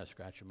of minutes. I was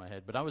scratching my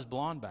head. But I was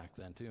blonde back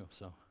then, too,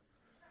 so.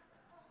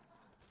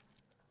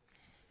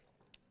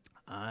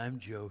 I'm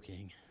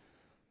joking.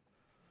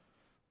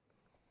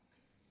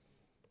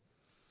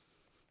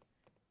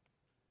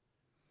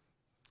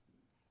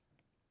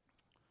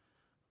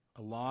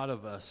 A lot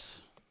of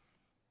us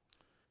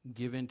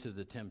give into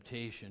the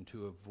temptation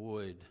to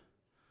avoid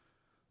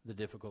the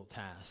difficult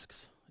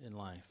tasks in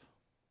life.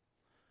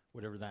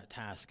 Whatever that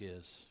task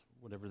is,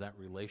 whatever that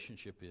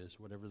relationship is,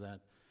 whatever that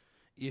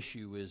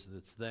issue is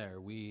that's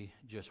there, we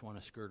just want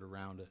to skirt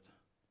around it.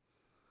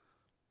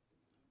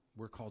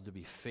 We're called to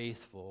be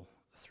faithful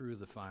through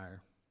the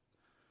fire,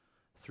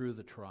 through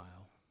the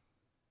trial.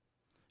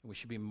 And we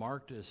should be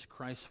marked as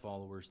Christ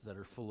followers that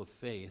are full of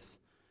faith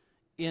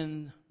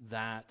in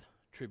that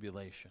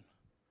tribulation.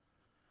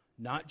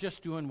 Not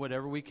just doing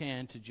whatever we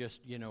can to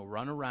just,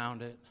 run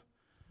around it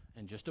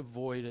and just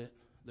avoid it.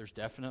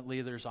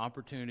 There's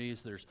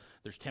opportunities,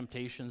 there's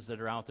temptations that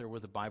are out there where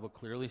the Bible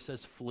clearly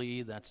says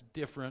flee. That's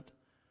different.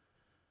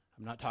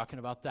 I'm not talking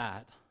about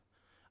that.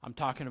 I'm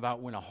talking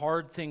about when a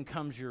hard thing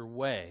comes your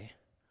way,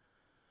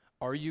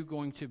 are you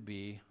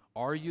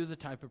the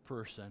type of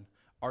person,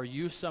 are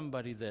you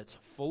somebody that's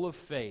full of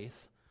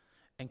faith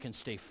and can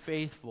stay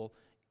faithful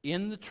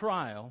in the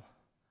trial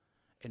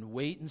and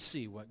wait and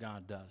see what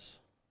God does?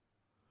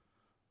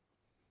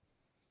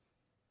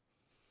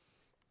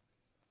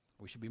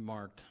 We should be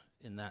marked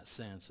in that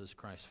sense as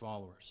Christ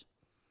followers.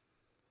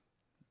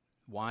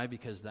 Why?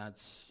 Because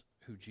that's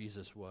who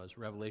Jesus was.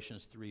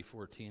 Revelations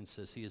 3:14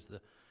 says he is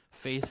the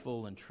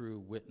faithful and true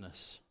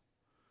witness.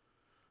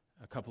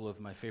 A couple of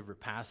my favorite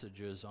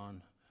passages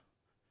on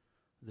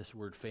this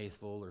word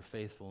faithful or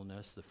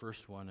faithfulness. The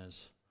first one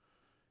is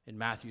in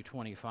Matthew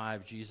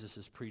 25. Jesus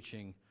is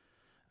preaching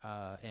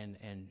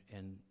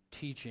and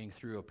teaching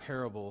through a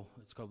parable.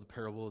 It's called the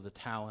parable of the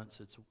talents.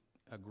 It's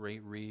a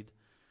great read.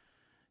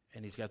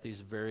 And he's got these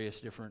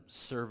various different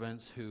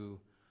servants who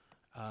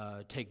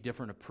take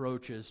different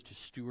approaches to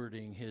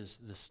stewarding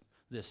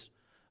this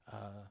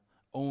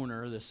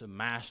owner, this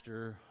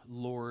master,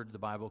 Lord, the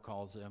Bible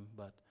calls him,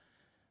 but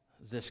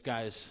this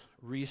guy's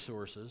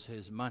resources,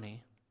 his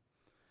money.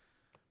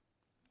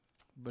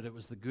 But it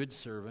was the good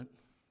servant.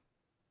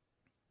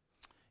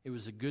 It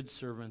was the good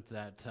servant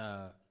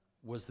that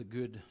was the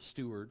good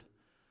steward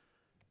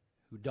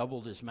who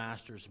doubled his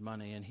master's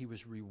money, and he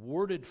was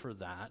rewarded for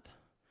that.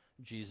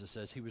 Jesus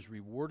says he was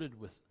rewarded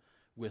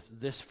with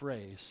this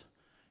phrase,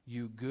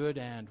 you good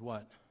and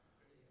what?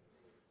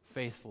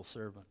 Faithful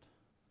servant.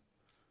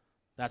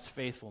 That's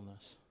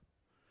faithfulness.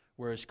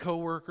 Whereas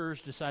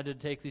co-workers decided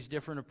to take these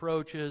different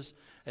approaches,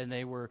 and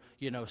they were,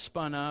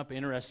 spun up.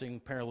 Interesting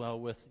parallel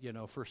with,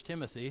 1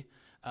 Timothy.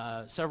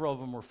 Several of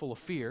them were full of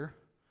fear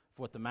of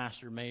what the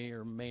master may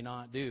or may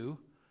not do.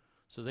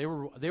 So they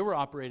were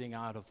operating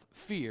out of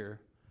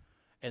fear,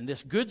 and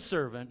this good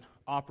servant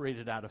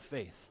operated out of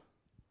faith.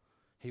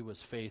 He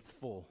was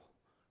faithful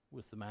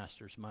with the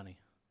master's money.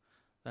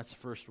 That's the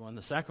first one.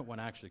 The second one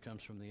actually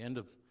comes from the end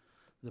of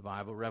the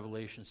Bible.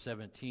 Revelation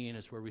 17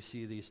 is where we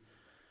see these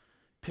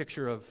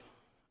picture of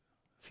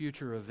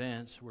future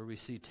events, where we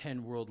see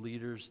 10 world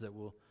leaders that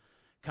will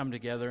come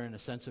together in a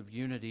sense of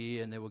unity,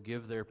 and they will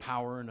give their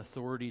power and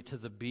authority to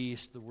the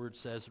beast, the word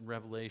says in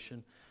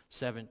Revelation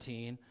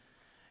 17.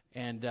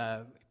 And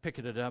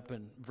picking it up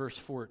in verse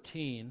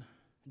 14,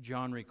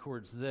 John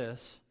records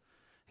this.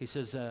 He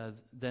says,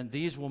 then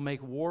these will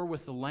make war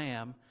with the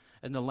Lamb,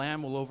 and the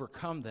Lamb will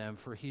overcome them,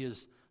 for he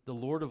is the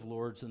Lord of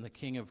lords and the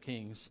King of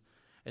kings.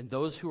 And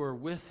those who are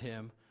with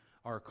him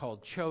are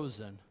called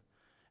chosen,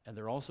 and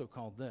they're also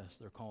called this.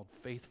 They're called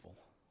faithful.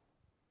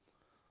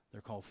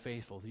 They're called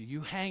faithful.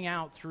 You hang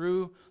out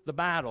through the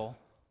battle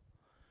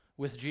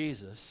with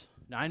Jesus.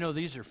 Now, I know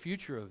these are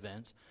future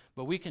events,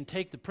 but we can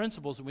take the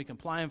principles and we can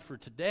apply them for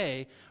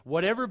today.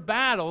 Whatever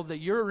battle that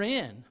you're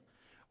in,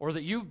 or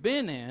that you've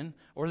been in,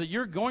 or that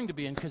you're going to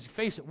be in, because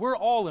face it, we're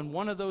all in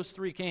one of those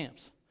three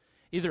camps.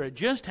 Either it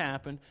just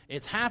happened,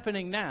 it's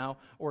happening now,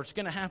 or it's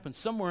going to happen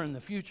somewhere in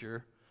the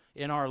future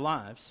in our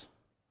lives.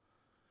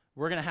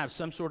 We're going to have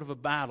some sort of a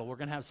battle. We're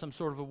going to have some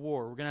sort of a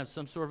war. We're going to have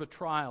some sort of a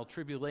trial,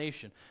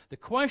 tribulation. The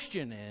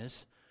question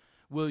is,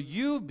 will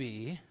you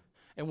be,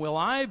 and will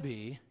I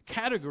be,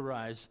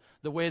 categorized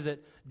the way that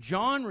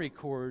John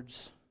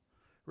records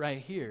right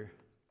here,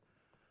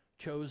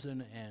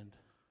 chosen and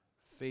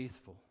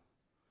faithful?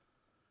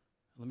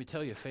 Let me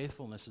tell you,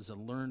 faithfulness is a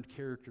learned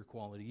character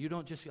quality. You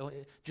don't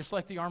just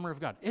like the armor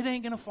of God. It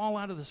ain't going to fall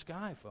out of the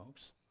sky,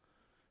 folks.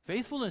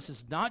 Faithfulness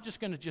is not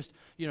just going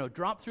to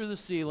drop through the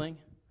ceiling,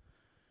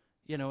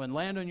 and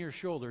land on your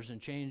shoulders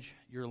and change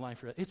your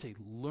life. It's a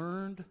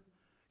learned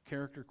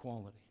character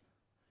quality.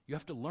 You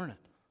have to learn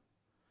it.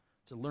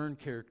 It's a learned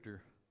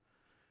character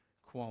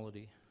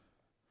quality.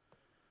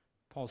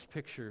 Paul's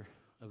picture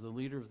of the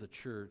leader of the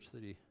church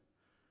that he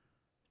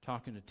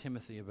talking to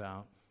Timothy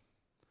about,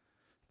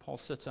 Paul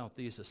sets out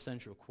these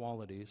essential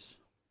qualities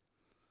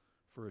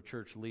for a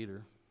church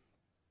leader.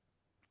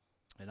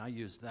 And I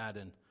use that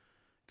in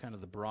kind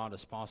of the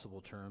broadest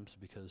possible terms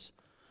because,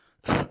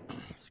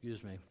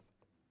 excuse me,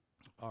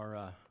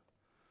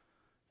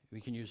 we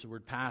can use the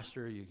word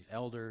pastor,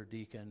 elder,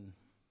 deacon,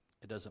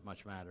 it doesn't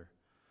much matter.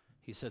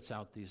 He sets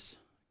out these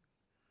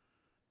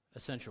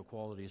essential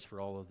qualities for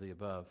all of the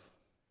above.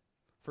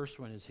 First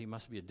one is he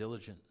must be a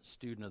diligent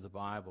student of the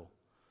Bible,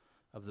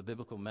 of the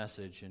biblical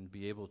message, and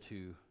be able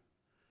to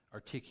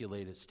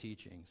articulate its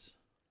teachings.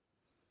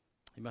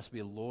 He must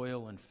be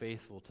loyal and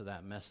faithful to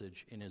that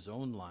message in his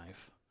own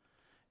life,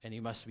 and he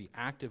must be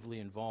actively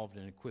involved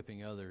in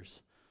equipping others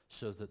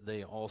so that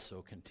they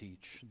also can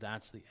teach.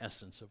 That's the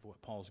essence of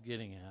what Paul's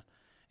getting at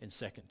in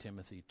 2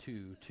 Timothy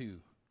 2:2.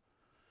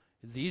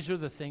 These are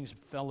the things,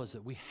 fellas,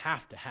 that we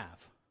have to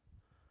have.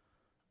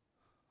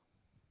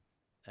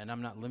 And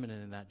I'm not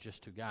limiting that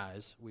just to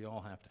guys. We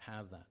all have to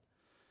have that.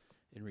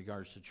 In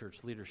regards to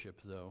church leadership,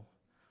 though,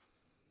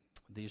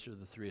 these are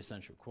the three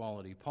essential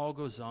qualities. Paul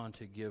goes on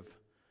to give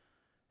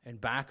and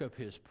back up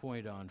his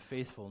point on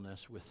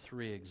faithfulness with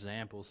three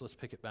examples. Let's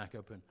pick it back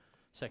up in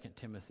 2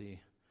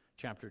 Timothy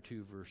chapter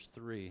 2, verse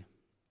 3.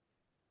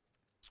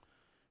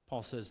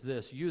 Paul says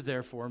this, "You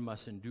therefore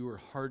must endure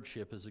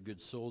hardship as a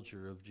good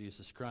soldier of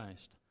Jesus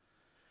Christ.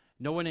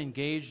 No one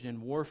engaged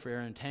in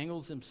warfare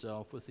entangles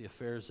himself with the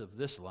affairs of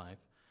this life,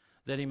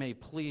 that he may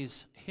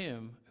please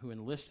him who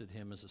enlisted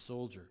him as a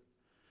soldier.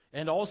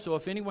 And also,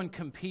 if anyone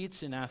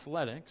competes in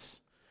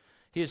athletics,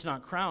 he is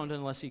not crowned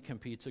unless he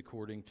competes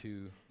according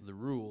to the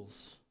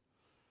rules.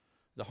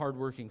 The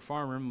hardworking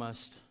farmer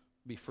must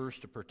be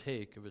first to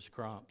partake of his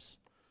crops.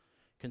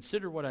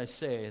 Consider what I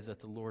say, that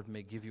the Lord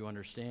may give you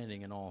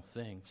understanding in all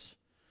things."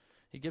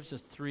 He gives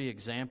us three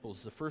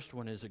examples. The first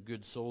one is a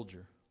good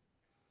soldier.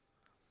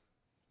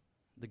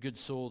 The good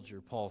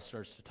soldier, Paul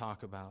starts to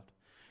talk about.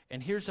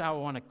 And here's how I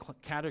want to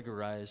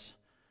categorize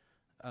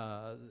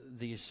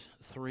these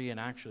three, and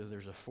actually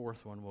there's a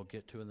fourth one we'll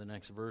get to in the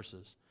next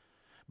verses.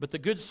 But the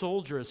good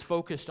soldier is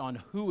focused on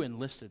who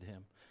enlisted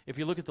him. If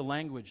you look at the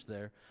language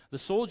there, the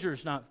soldier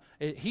is not,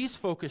 he's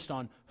focused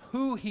on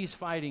who he's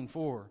fighting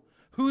for,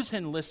 who's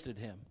enlisted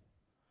him.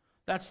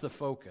 That's the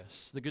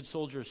focus. The good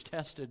soldier is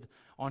tested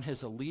on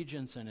his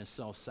allegiance and his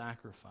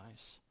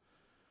self-sacrifice.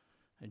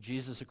 And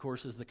Jesus, of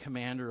course, is the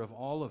commander of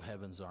all of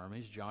heaven's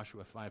armies.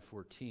 Joshua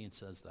 5:14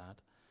 says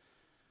that.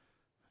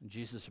 And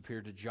Jesus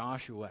appeared to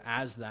Joshua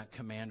as that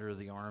commander of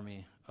the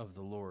army of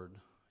the Lord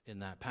in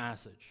that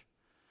passage.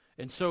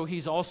 And so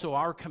he's also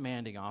our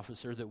commanding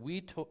officer that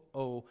we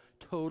owe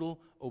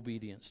total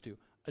obedience to.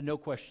 No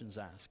questions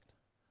asked.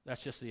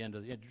 That's just the end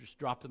of it. Just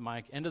drop the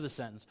mic, end of the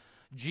sentence.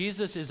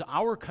 Jesus is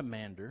our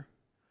commander.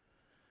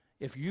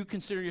 If you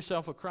consider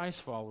yourself a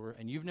Christ follower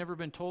and you've never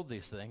been told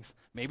these things,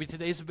 maybe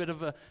today's a bit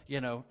of a,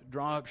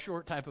 draw up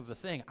short type of a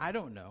thing. I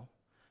don't know,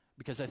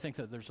 because I think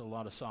that there's a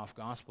lot of soft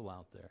gospel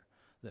out there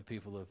that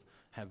people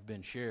have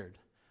been shared.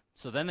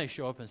 So then they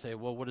show up and say,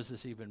 well, what does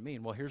this even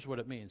mean? Well, here's what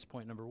it means.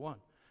 Point number one.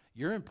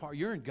 You're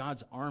in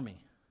God's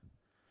army,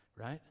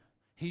 right?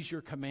 He's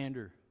your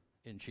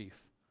commander-in-chief.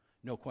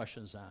 No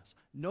questions asked.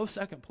 No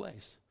second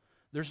place.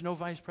 There's no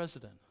vice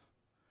president.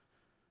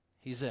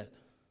 He's it.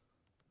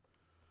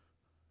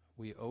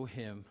 We owe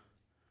him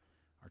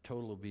our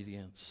total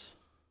obedience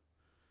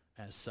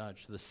as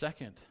such. The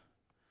second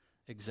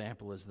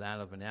example is that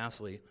of an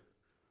athlete,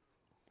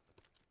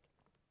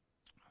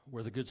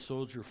 where the good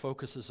soldier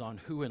focuses on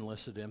who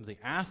enlisted him. The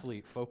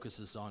athlete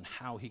focuses on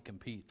how he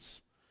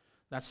competes.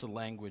 That's the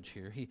language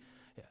here.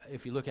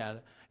 If you look at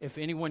it, if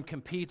anyone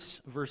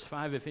competes, verse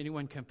 5, if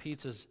anyone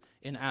competes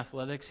in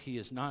athletics, he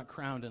is not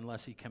crowned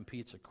unless he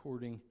competes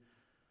according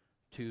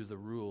to the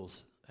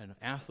rules. An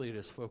athlete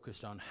is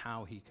focused on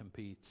how he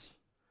competes.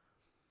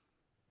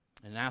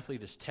 An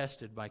athlete is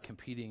tested by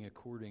competing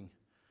according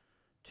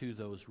to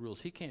those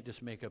rules. He can't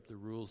just make up the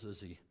rules as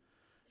he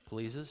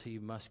pleases. He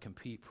must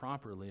compete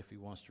properly if he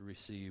wants to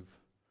receive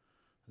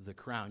the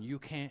crown. You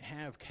can't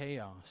have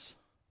chaos,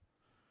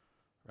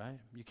 right?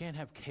 You can't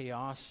have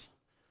chaos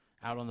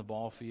out on the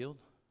ball field.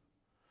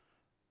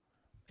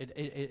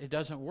 It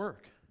doesn't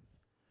work.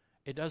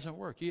 It doesn't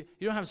work. You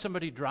don't have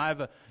somebody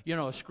drive a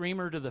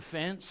screamer to the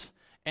fence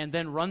and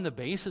then run the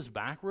bases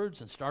backwards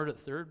and start at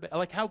third.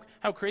 Like, how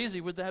crazy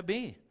would that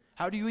be?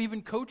 How do you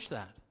even coach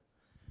that?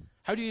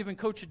 How do you even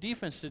coach a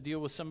defense to deal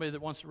with somebody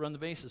that wants to run the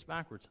bases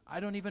backwards?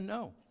 I don't even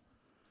know.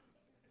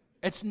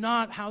 It's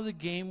not how the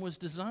game was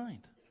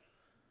designed.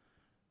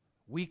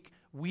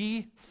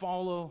 We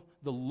follow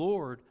the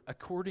Lord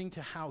according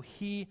to how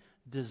he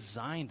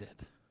designed it,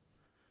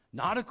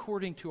 not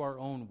according to our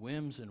own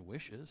whims and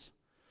wishes.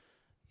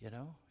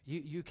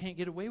 You can't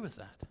get away with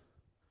that.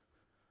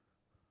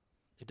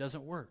 It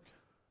doesn't work.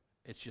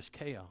 It's just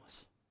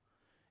chaos.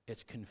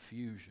 It's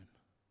confusion.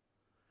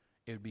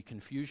 It would be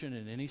confusion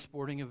in any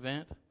sporting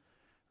event,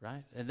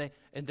 right?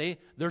 And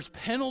there's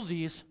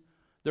penalties.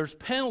 There's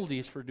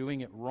penalties for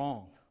doing it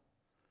wrong.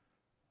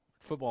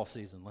 Football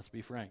season, let's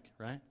be frank,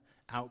 right?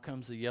 Out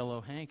comes the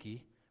yellow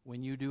hanky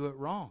when you do it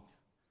wrong,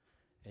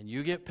 and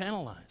you get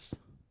penalized.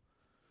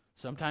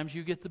 Sometimes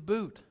you get the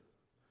boot,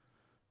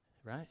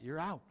 right? You're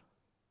out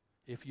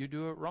if you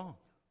do it wrong.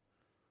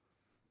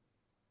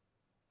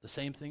 The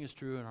same thing is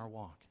true in our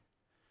walk.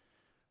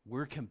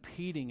 We're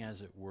competing,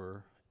 as it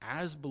were,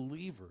 as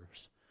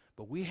believers,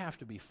 but we have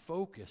to be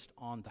focused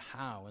on the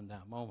how in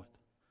that moment.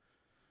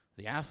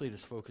 The athlete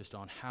is focused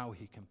on how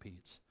he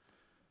competes.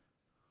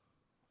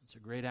 It's a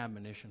great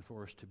admonition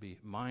for us to be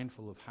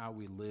mindful of how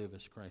we live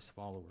as Christ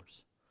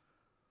followers.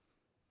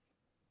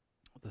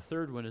 The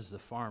third one is the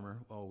farmer.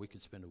 Oh, we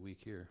could spend a week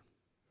here.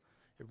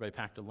 Everybody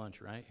packed a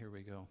lunch, right? Here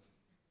we go.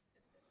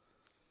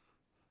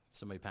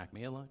 Somebody pack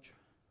me a lunch?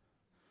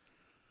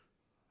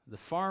 The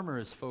farmer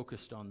is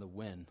focused on the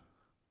win.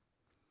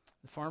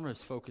 The farmer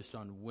is focused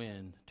on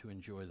when to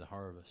enjoy the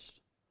harvest.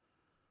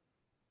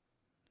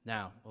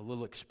 Now, a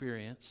little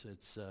experience.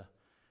 It's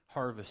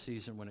harvest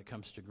season when it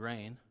comes to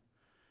grain.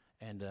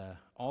 And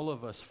all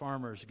of us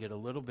farmers get a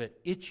little bit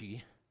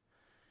itchy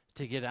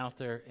to get out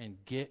there and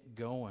get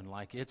going.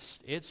 Like it's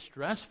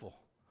stressful.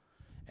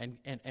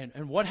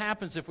 And what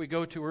happens if we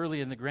go too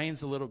early and the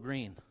grain's a little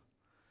green?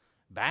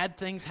 Bad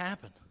things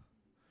happen,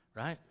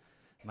 right?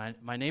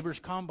 My neighbor's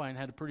combine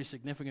had a pretty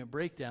significant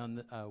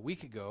breakdown a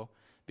week ago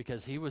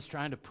because he was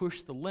trying to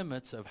push the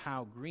limits of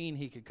how green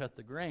he could cut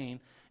the grain,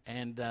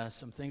 and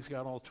some things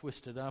got all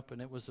twisted up,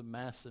 and it was a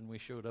mess, and we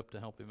showed up to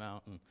help him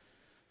out, and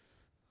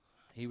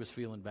he was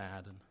feeling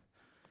bad. And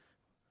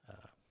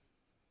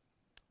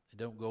it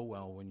don't go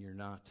well when you're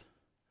not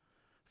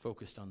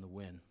focused on the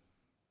win.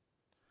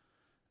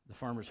 The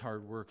farmer's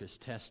hard work is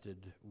tested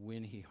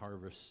when he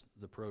harvests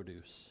the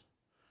produce.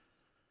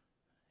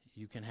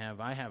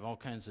 I have all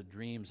kinds of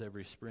dreams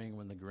every spring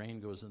when the grain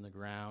goes in the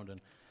ground,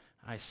 and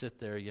I sit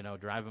there,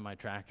 driving my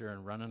tractor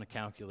and running a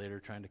calculator,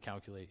 trying to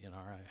calculate,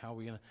 all right, how are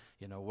we going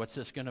to, what's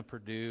this going to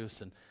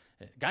produce? And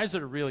guys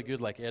that are really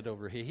good like Ed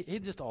over here, he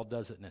just all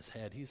does it in his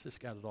head. He's just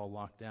got it all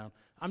locked down.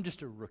 I'm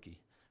just a rookie,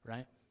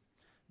 right,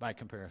 by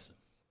comparison.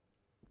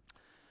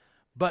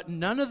 But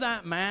none of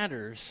that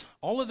matters.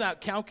 All of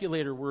that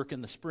calculator work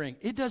in the spring,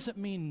 it doesn't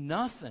mean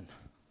nothing.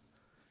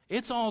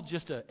 It's all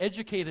just an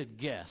educated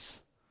guess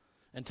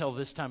until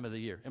this time of the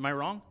year. Am I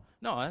wrong?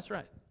 No, that's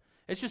right.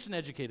 It's just an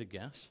educated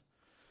guess.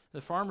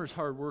 The farmer's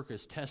hard work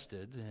is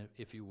tested,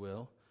 if you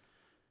will.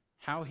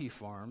 How he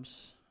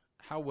farms,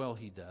 how well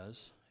he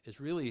does,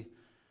 really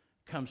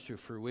comes to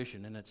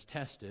fruition, and it's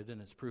tested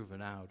and it's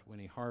proven out when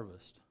he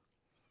harvests.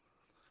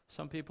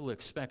 Some people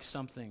expect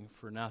something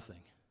for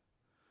nothing.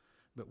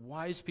 But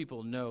wise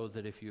people know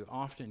that if you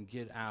often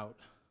get out,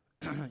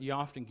 you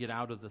often get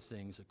out of the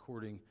things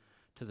according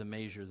to the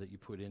measure that you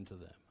put into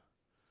them.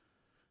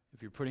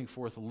 If you're putting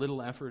forth a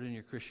little effort in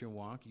your Christian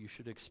walk, you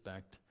should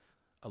expect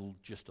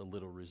just a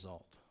little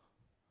result.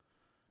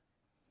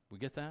 We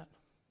get that?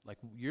 Like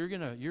you're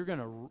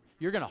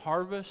gonna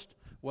harvest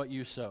what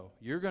you sow.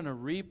 You're gonna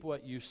reap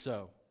what you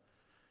sow.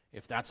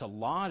 If that's a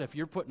lot, if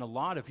you're putting a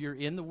lot, if you're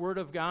in the Word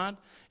of God,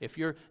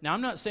 now I'm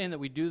not saying that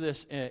we do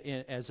this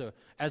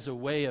as a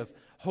way of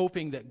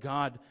hoping that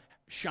God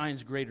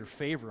shines greater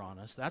favor on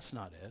us. That's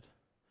not it.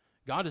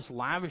 God has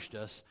lavished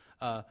us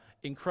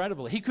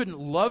incredibly. He couldn't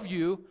love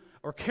you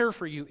or care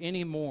for you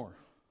any more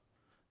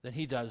than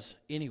He does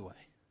anyway.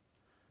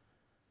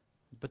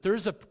 But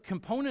there's a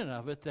component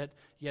of it that,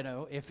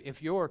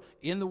 if you're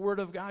in the Word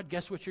of God,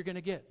 guess what you're going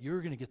to get? You're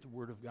going to get the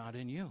Word of God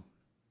in you.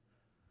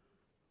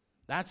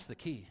 That's the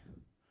key.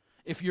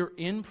 If you're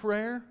in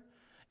prayer,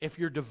 if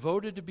you're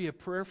devoted to be a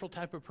prayerful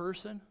type of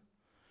person,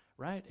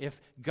 right? If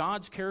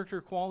God's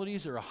character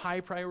qualities are a high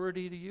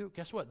priority to you,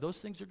 guess what? Those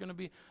things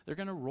they're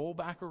going to roll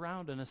back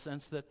around in a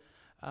sense that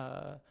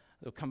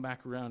they'll come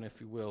back around, if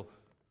you will,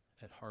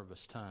 at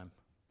harvest time.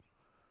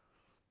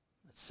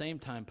 At the same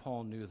time,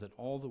 Paul knew that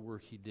all the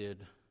work he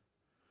did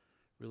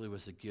really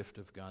was a gift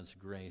of God's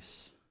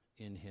grace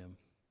in him.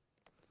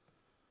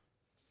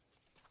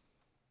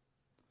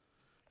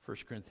 1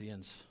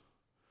 Corinthians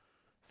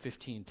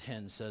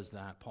 15:10 says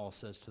that. Paul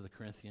says to the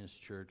Corinthians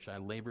church, I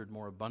labored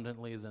more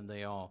abundantly than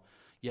they all,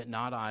 yet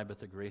not I, but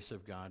the grace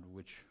of God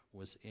which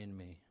was in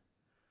me.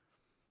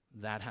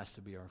 That has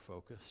to be our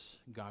focus.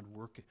 God,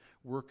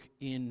 work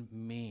in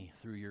me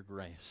through your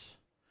grace.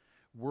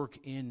 Work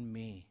in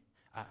me.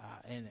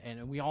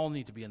 And we all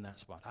need to be in that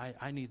spot.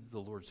 I need the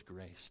Lord's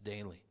grace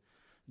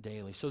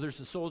daily. So there's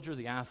the soldier,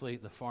 the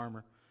athlete, the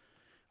farmer.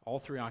 All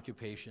three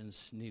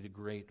occupations need a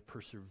great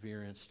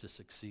perseverance to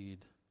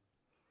succeed.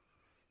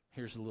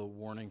 Here's a little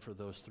warning for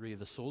those three.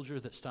 The soldier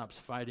that stops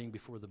fighting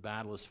before the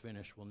battle is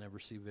finished will never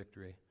see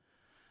victory.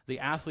 The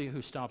athlete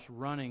who stops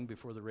running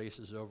before the race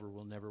is over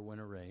will never win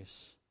a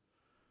race.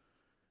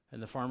 And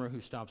the farmer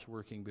who stops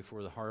working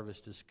before the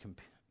harvest is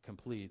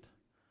complete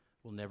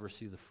will never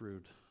see the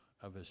fruit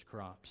of his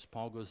crops.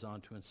 Paul goes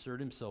on to insert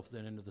himself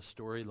then into the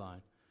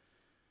storyline.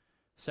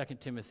 2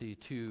 Timothy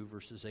 2,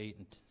 verses 8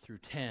 through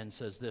 10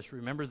 says this,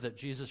 remember that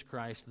Jesus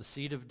Christ, the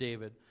seed of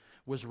David,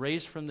 was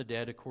raised from the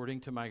dead according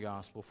to my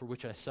gospel, for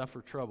which I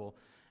suffer trouble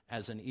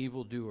as an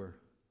evildoer,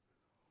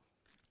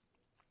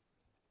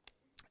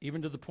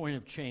 even to the point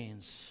of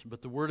chains.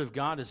 But the word of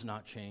God is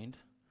not chained.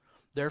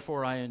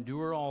 Therefore I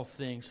endure all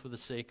things for the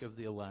sake of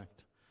the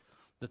elect,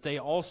 that they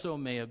also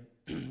may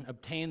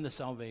obtain the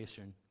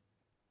salvation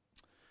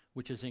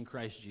which is in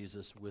Christ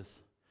Jesus with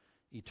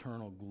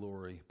eternal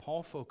glory.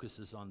 Paul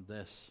focuses on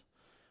this.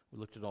 We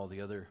looked at all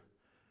the other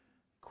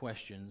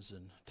questions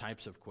and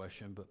types of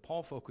question, but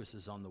Paul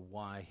focuses on the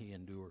why he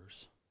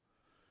endures.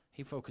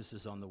 He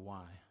focuses on the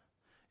why.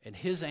 And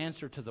his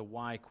answer to the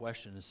why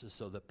question is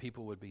so that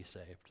people would be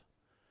saved.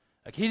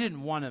 Like he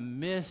didn't want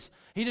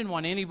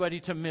anybody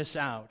to miss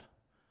out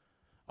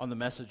on the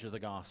message of the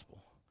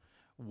gospel.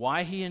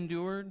 Why he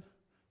endured?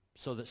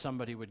 So that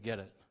somebody would get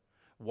it.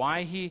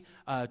 Why he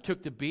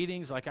took the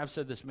beatings, like I've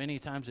said this many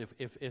times,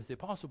 if the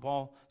Apostle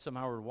Paul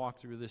somehow were to walk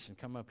through this and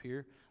come up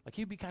here, like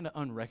he'd be kind of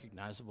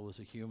unrecognizable as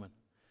a human.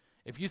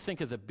 If you think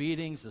of the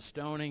beatings, the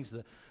stonings,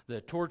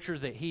 the torture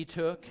that he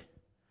took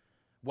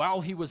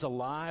while he was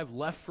alive,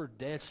 left for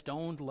dead,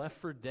 stoned,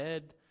 left for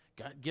dead,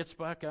 gets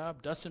back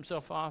up, dusts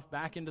himself off,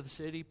 back into the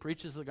city,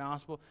 preaches the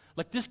gospel.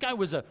 Like, this guy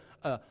was a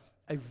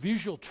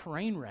visual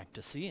train wreck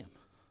to see him.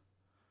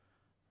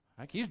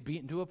 Like, he was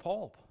beaten to a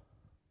pulp.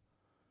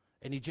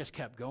 And he just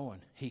kept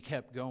going. He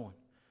kept going.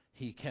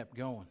 He kept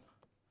going.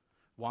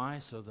 Why?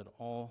 So that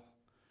all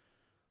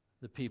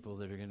the people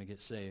that are going to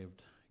get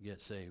saved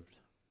get saved.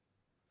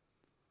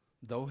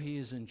 Though he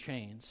is in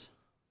chains,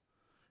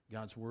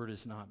 God's word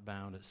is not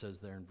bound, it says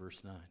there in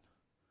verse 9.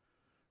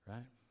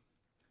 Right?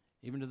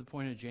 Even to the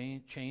point of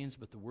chains,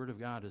 but the word of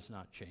God is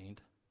not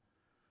chained.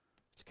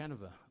 It's kind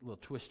of a little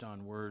twist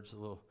on words, a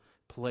little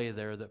play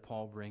there that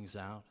Paul brings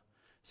out,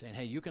 saying,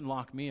 hey, you can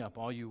lock me up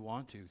all you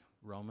want to,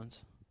 Romans.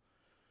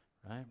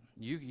 Right?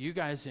 You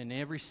guys in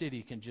every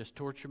city can just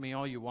torture me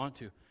all you want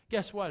to.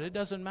 Guess what? It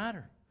doesn't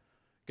matter.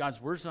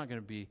 God's word's not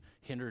going to be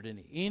hindered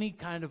in any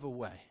kind of a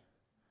way.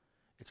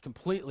 It's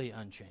completely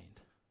unchained.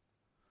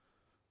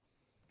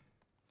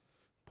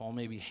 Paul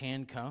may be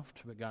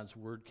handcuffed, but God's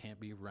word can't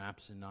be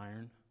wrapped in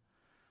iron.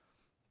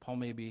 Paul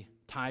may be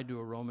tied to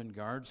a Roman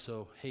guard,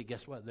 so, hey,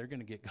 guess what? They're going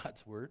to get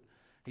God's word.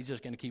 He's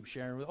just going to keep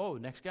sharing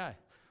with, next guy.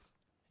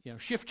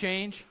 Shift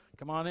change.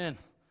 Come on in.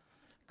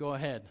 Go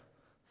ahead.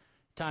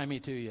 Tie me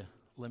to you.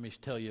 Let me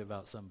tell you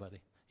about somebody.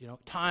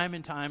 Time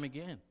and time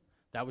again.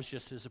 That was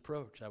just his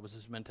approach. That was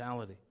his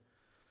mentality.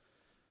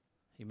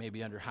 He may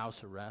be under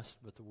house arrest,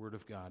 but the word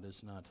of God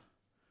is not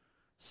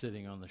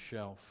sitting on the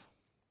shelf.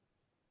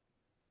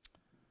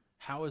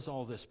 How is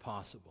all this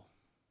possible?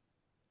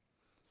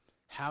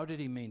 How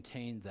did he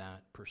maintain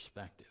that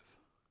perspective?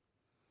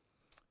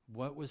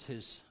 What was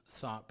his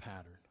thought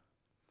pattern?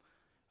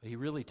 He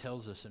really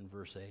tells us in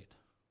verse 8.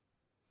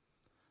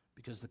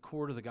 Because the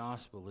core of the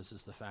gospel is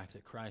the fact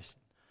that Christ's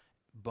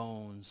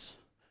bones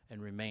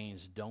and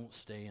remains don't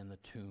stay in the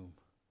tomb.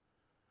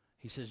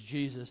 He says,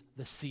 Jesus,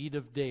 the seed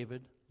of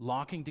David,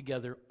 locking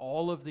together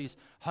all of these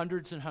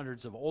hundreds and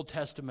hundreds of Old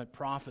Testament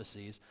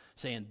prophecies,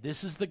 saying,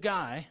 this is the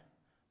guy,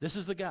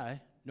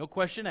 no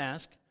question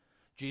asked,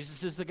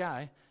 Jesus is the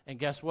guy, and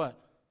guess what?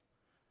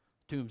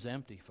 Tomb's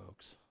empty,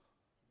 folks.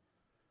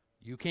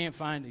 You can't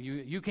find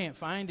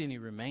any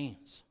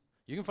remains.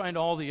 You can find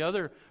all the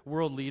other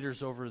world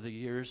leaders over the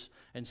years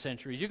and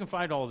centuries. You can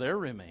find all their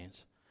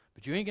remains,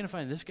 but you ain't going to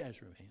find this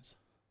guy's remains.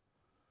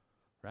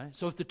 Right?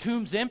 So if the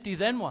tomb's empty,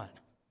 then what?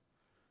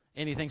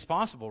 Anything's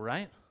possible,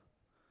 right?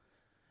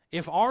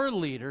 If our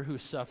leader who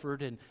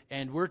suffered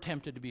and we're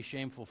tempted to be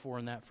shameful for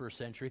in that first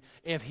century,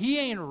 if he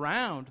ain't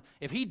around,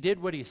 if he did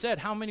what he said,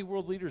 how many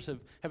world leaders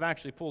have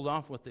actually pulled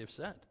off what they've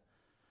said?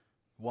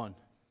 One.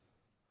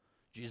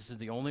 Jesus is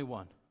the only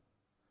one.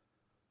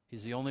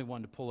 He's the only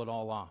one to pull it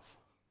all off.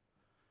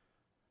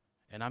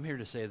 And I'm here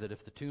to say that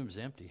if the tomb's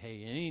empty,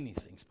 hey,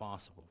 anything's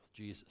possible with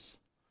Jesus.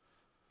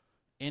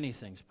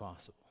 Anything's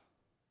possible.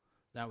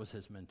 That was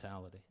his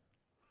mentality.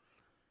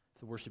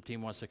 If the worship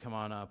team wants to come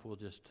on up, we'll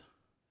just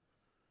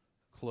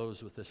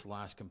close with this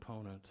last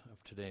component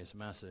of today's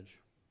message.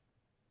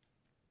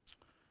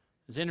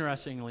 As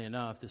interestingly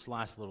enough, this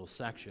last little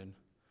section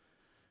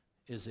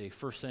is a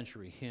first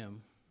century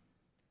hymn.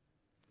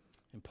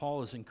 And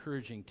Paul is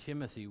encouraging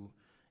Timothy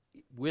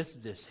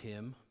with this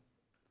hymn.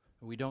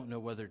 We don't know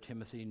whether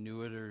Timothy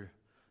knew it or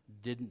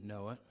didn't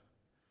know it,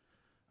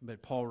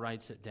 but Paul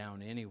writes it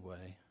down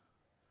anyway.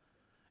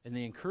 And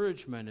the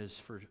encouragement is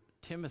for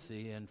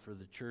Timothy and for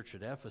the church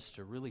at Ephesus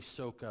to really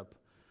soak up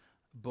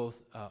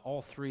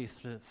all three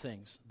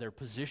things: their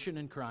position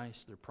in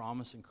Christ, their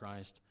promise in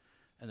Christ,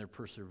 and their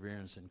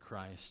perseverance in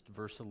Christ.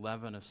 Verse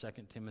 11 of 2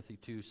 Timothy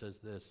 2 says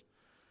this.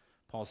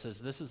 Paul says,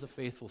 "This is a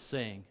faithful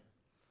saying,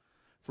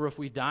 for if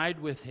we died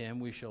with him,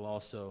 we shall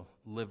also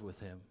live with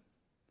him.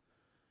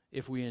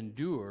 If we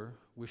endure,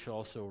 we shall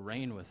also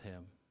reign with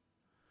him.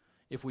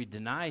 If we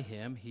deny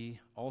him, he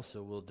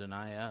also will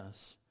deny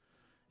us.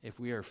 If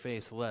we are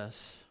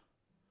faithless,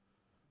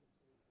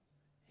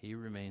 he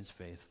remains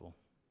faithful."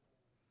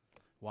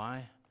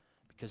 Why?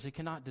 Because he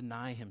cannot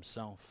deny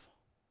himself.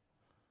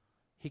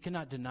 He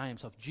cannot deny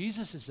himself.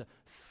 Jesus is a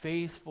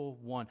faithful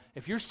one.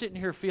 If you're sitting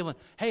here feeling,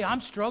 hey,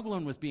 I'm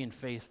struggling with being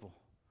faithful,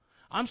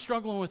 I'm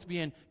struggling with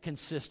being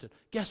consistent,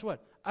 guess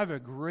what? I have a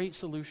great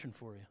solution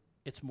for you.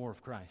 It's more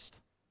of Christ.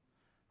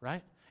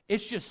 Right?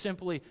 It's just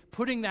simply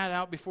putting that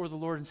out before the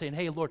Lord and saying,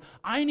 hey, Lord,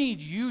 I need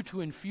you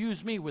to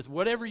infuse me with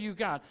whatever you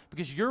got,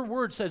 because your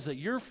word says that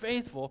you're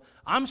faithful.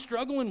 I'm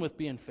struggling with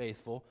being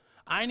faithful.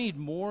 I need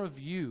more of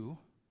you,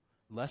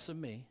 less of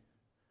me.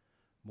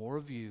 More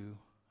of you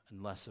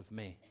and less of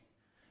me.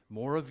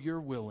 More of your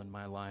will in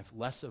my life,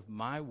 less of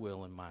my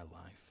will in my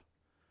life.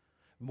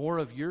 More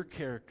of your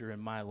character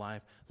in my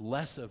life,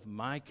 less of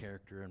my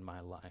character in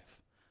my life.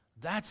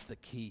 That's the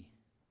key.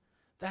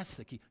 That's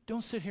the key.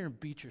 Don't sit here and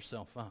beat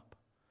yourself up.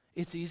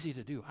 It's easy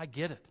to do. I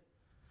get it.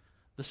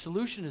 The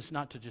solution is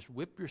not to just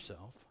whip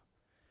yourself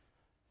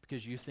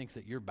because you think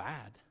that you're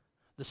bad.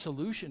 The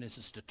solution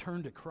is to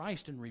turn to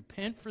Christ and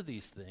repent for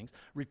these things,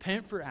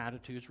 repent for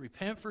attitudes,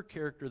 repent for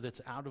character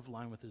that's out of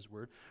line with his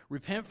word,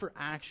 repent for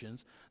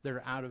actions that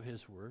are out of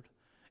his word,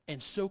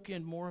 and soak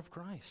in more of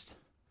Christ.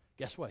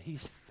 Guess what?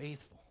 He's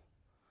faithful.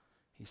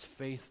 He's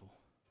faithful.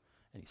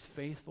 And he's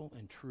faithful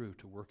and true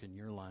to work in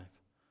your life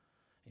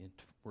and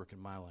to work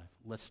in my life.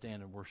 Let's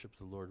stand and worship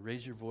the Lord.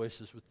 Raise your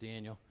voices with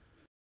Daniel.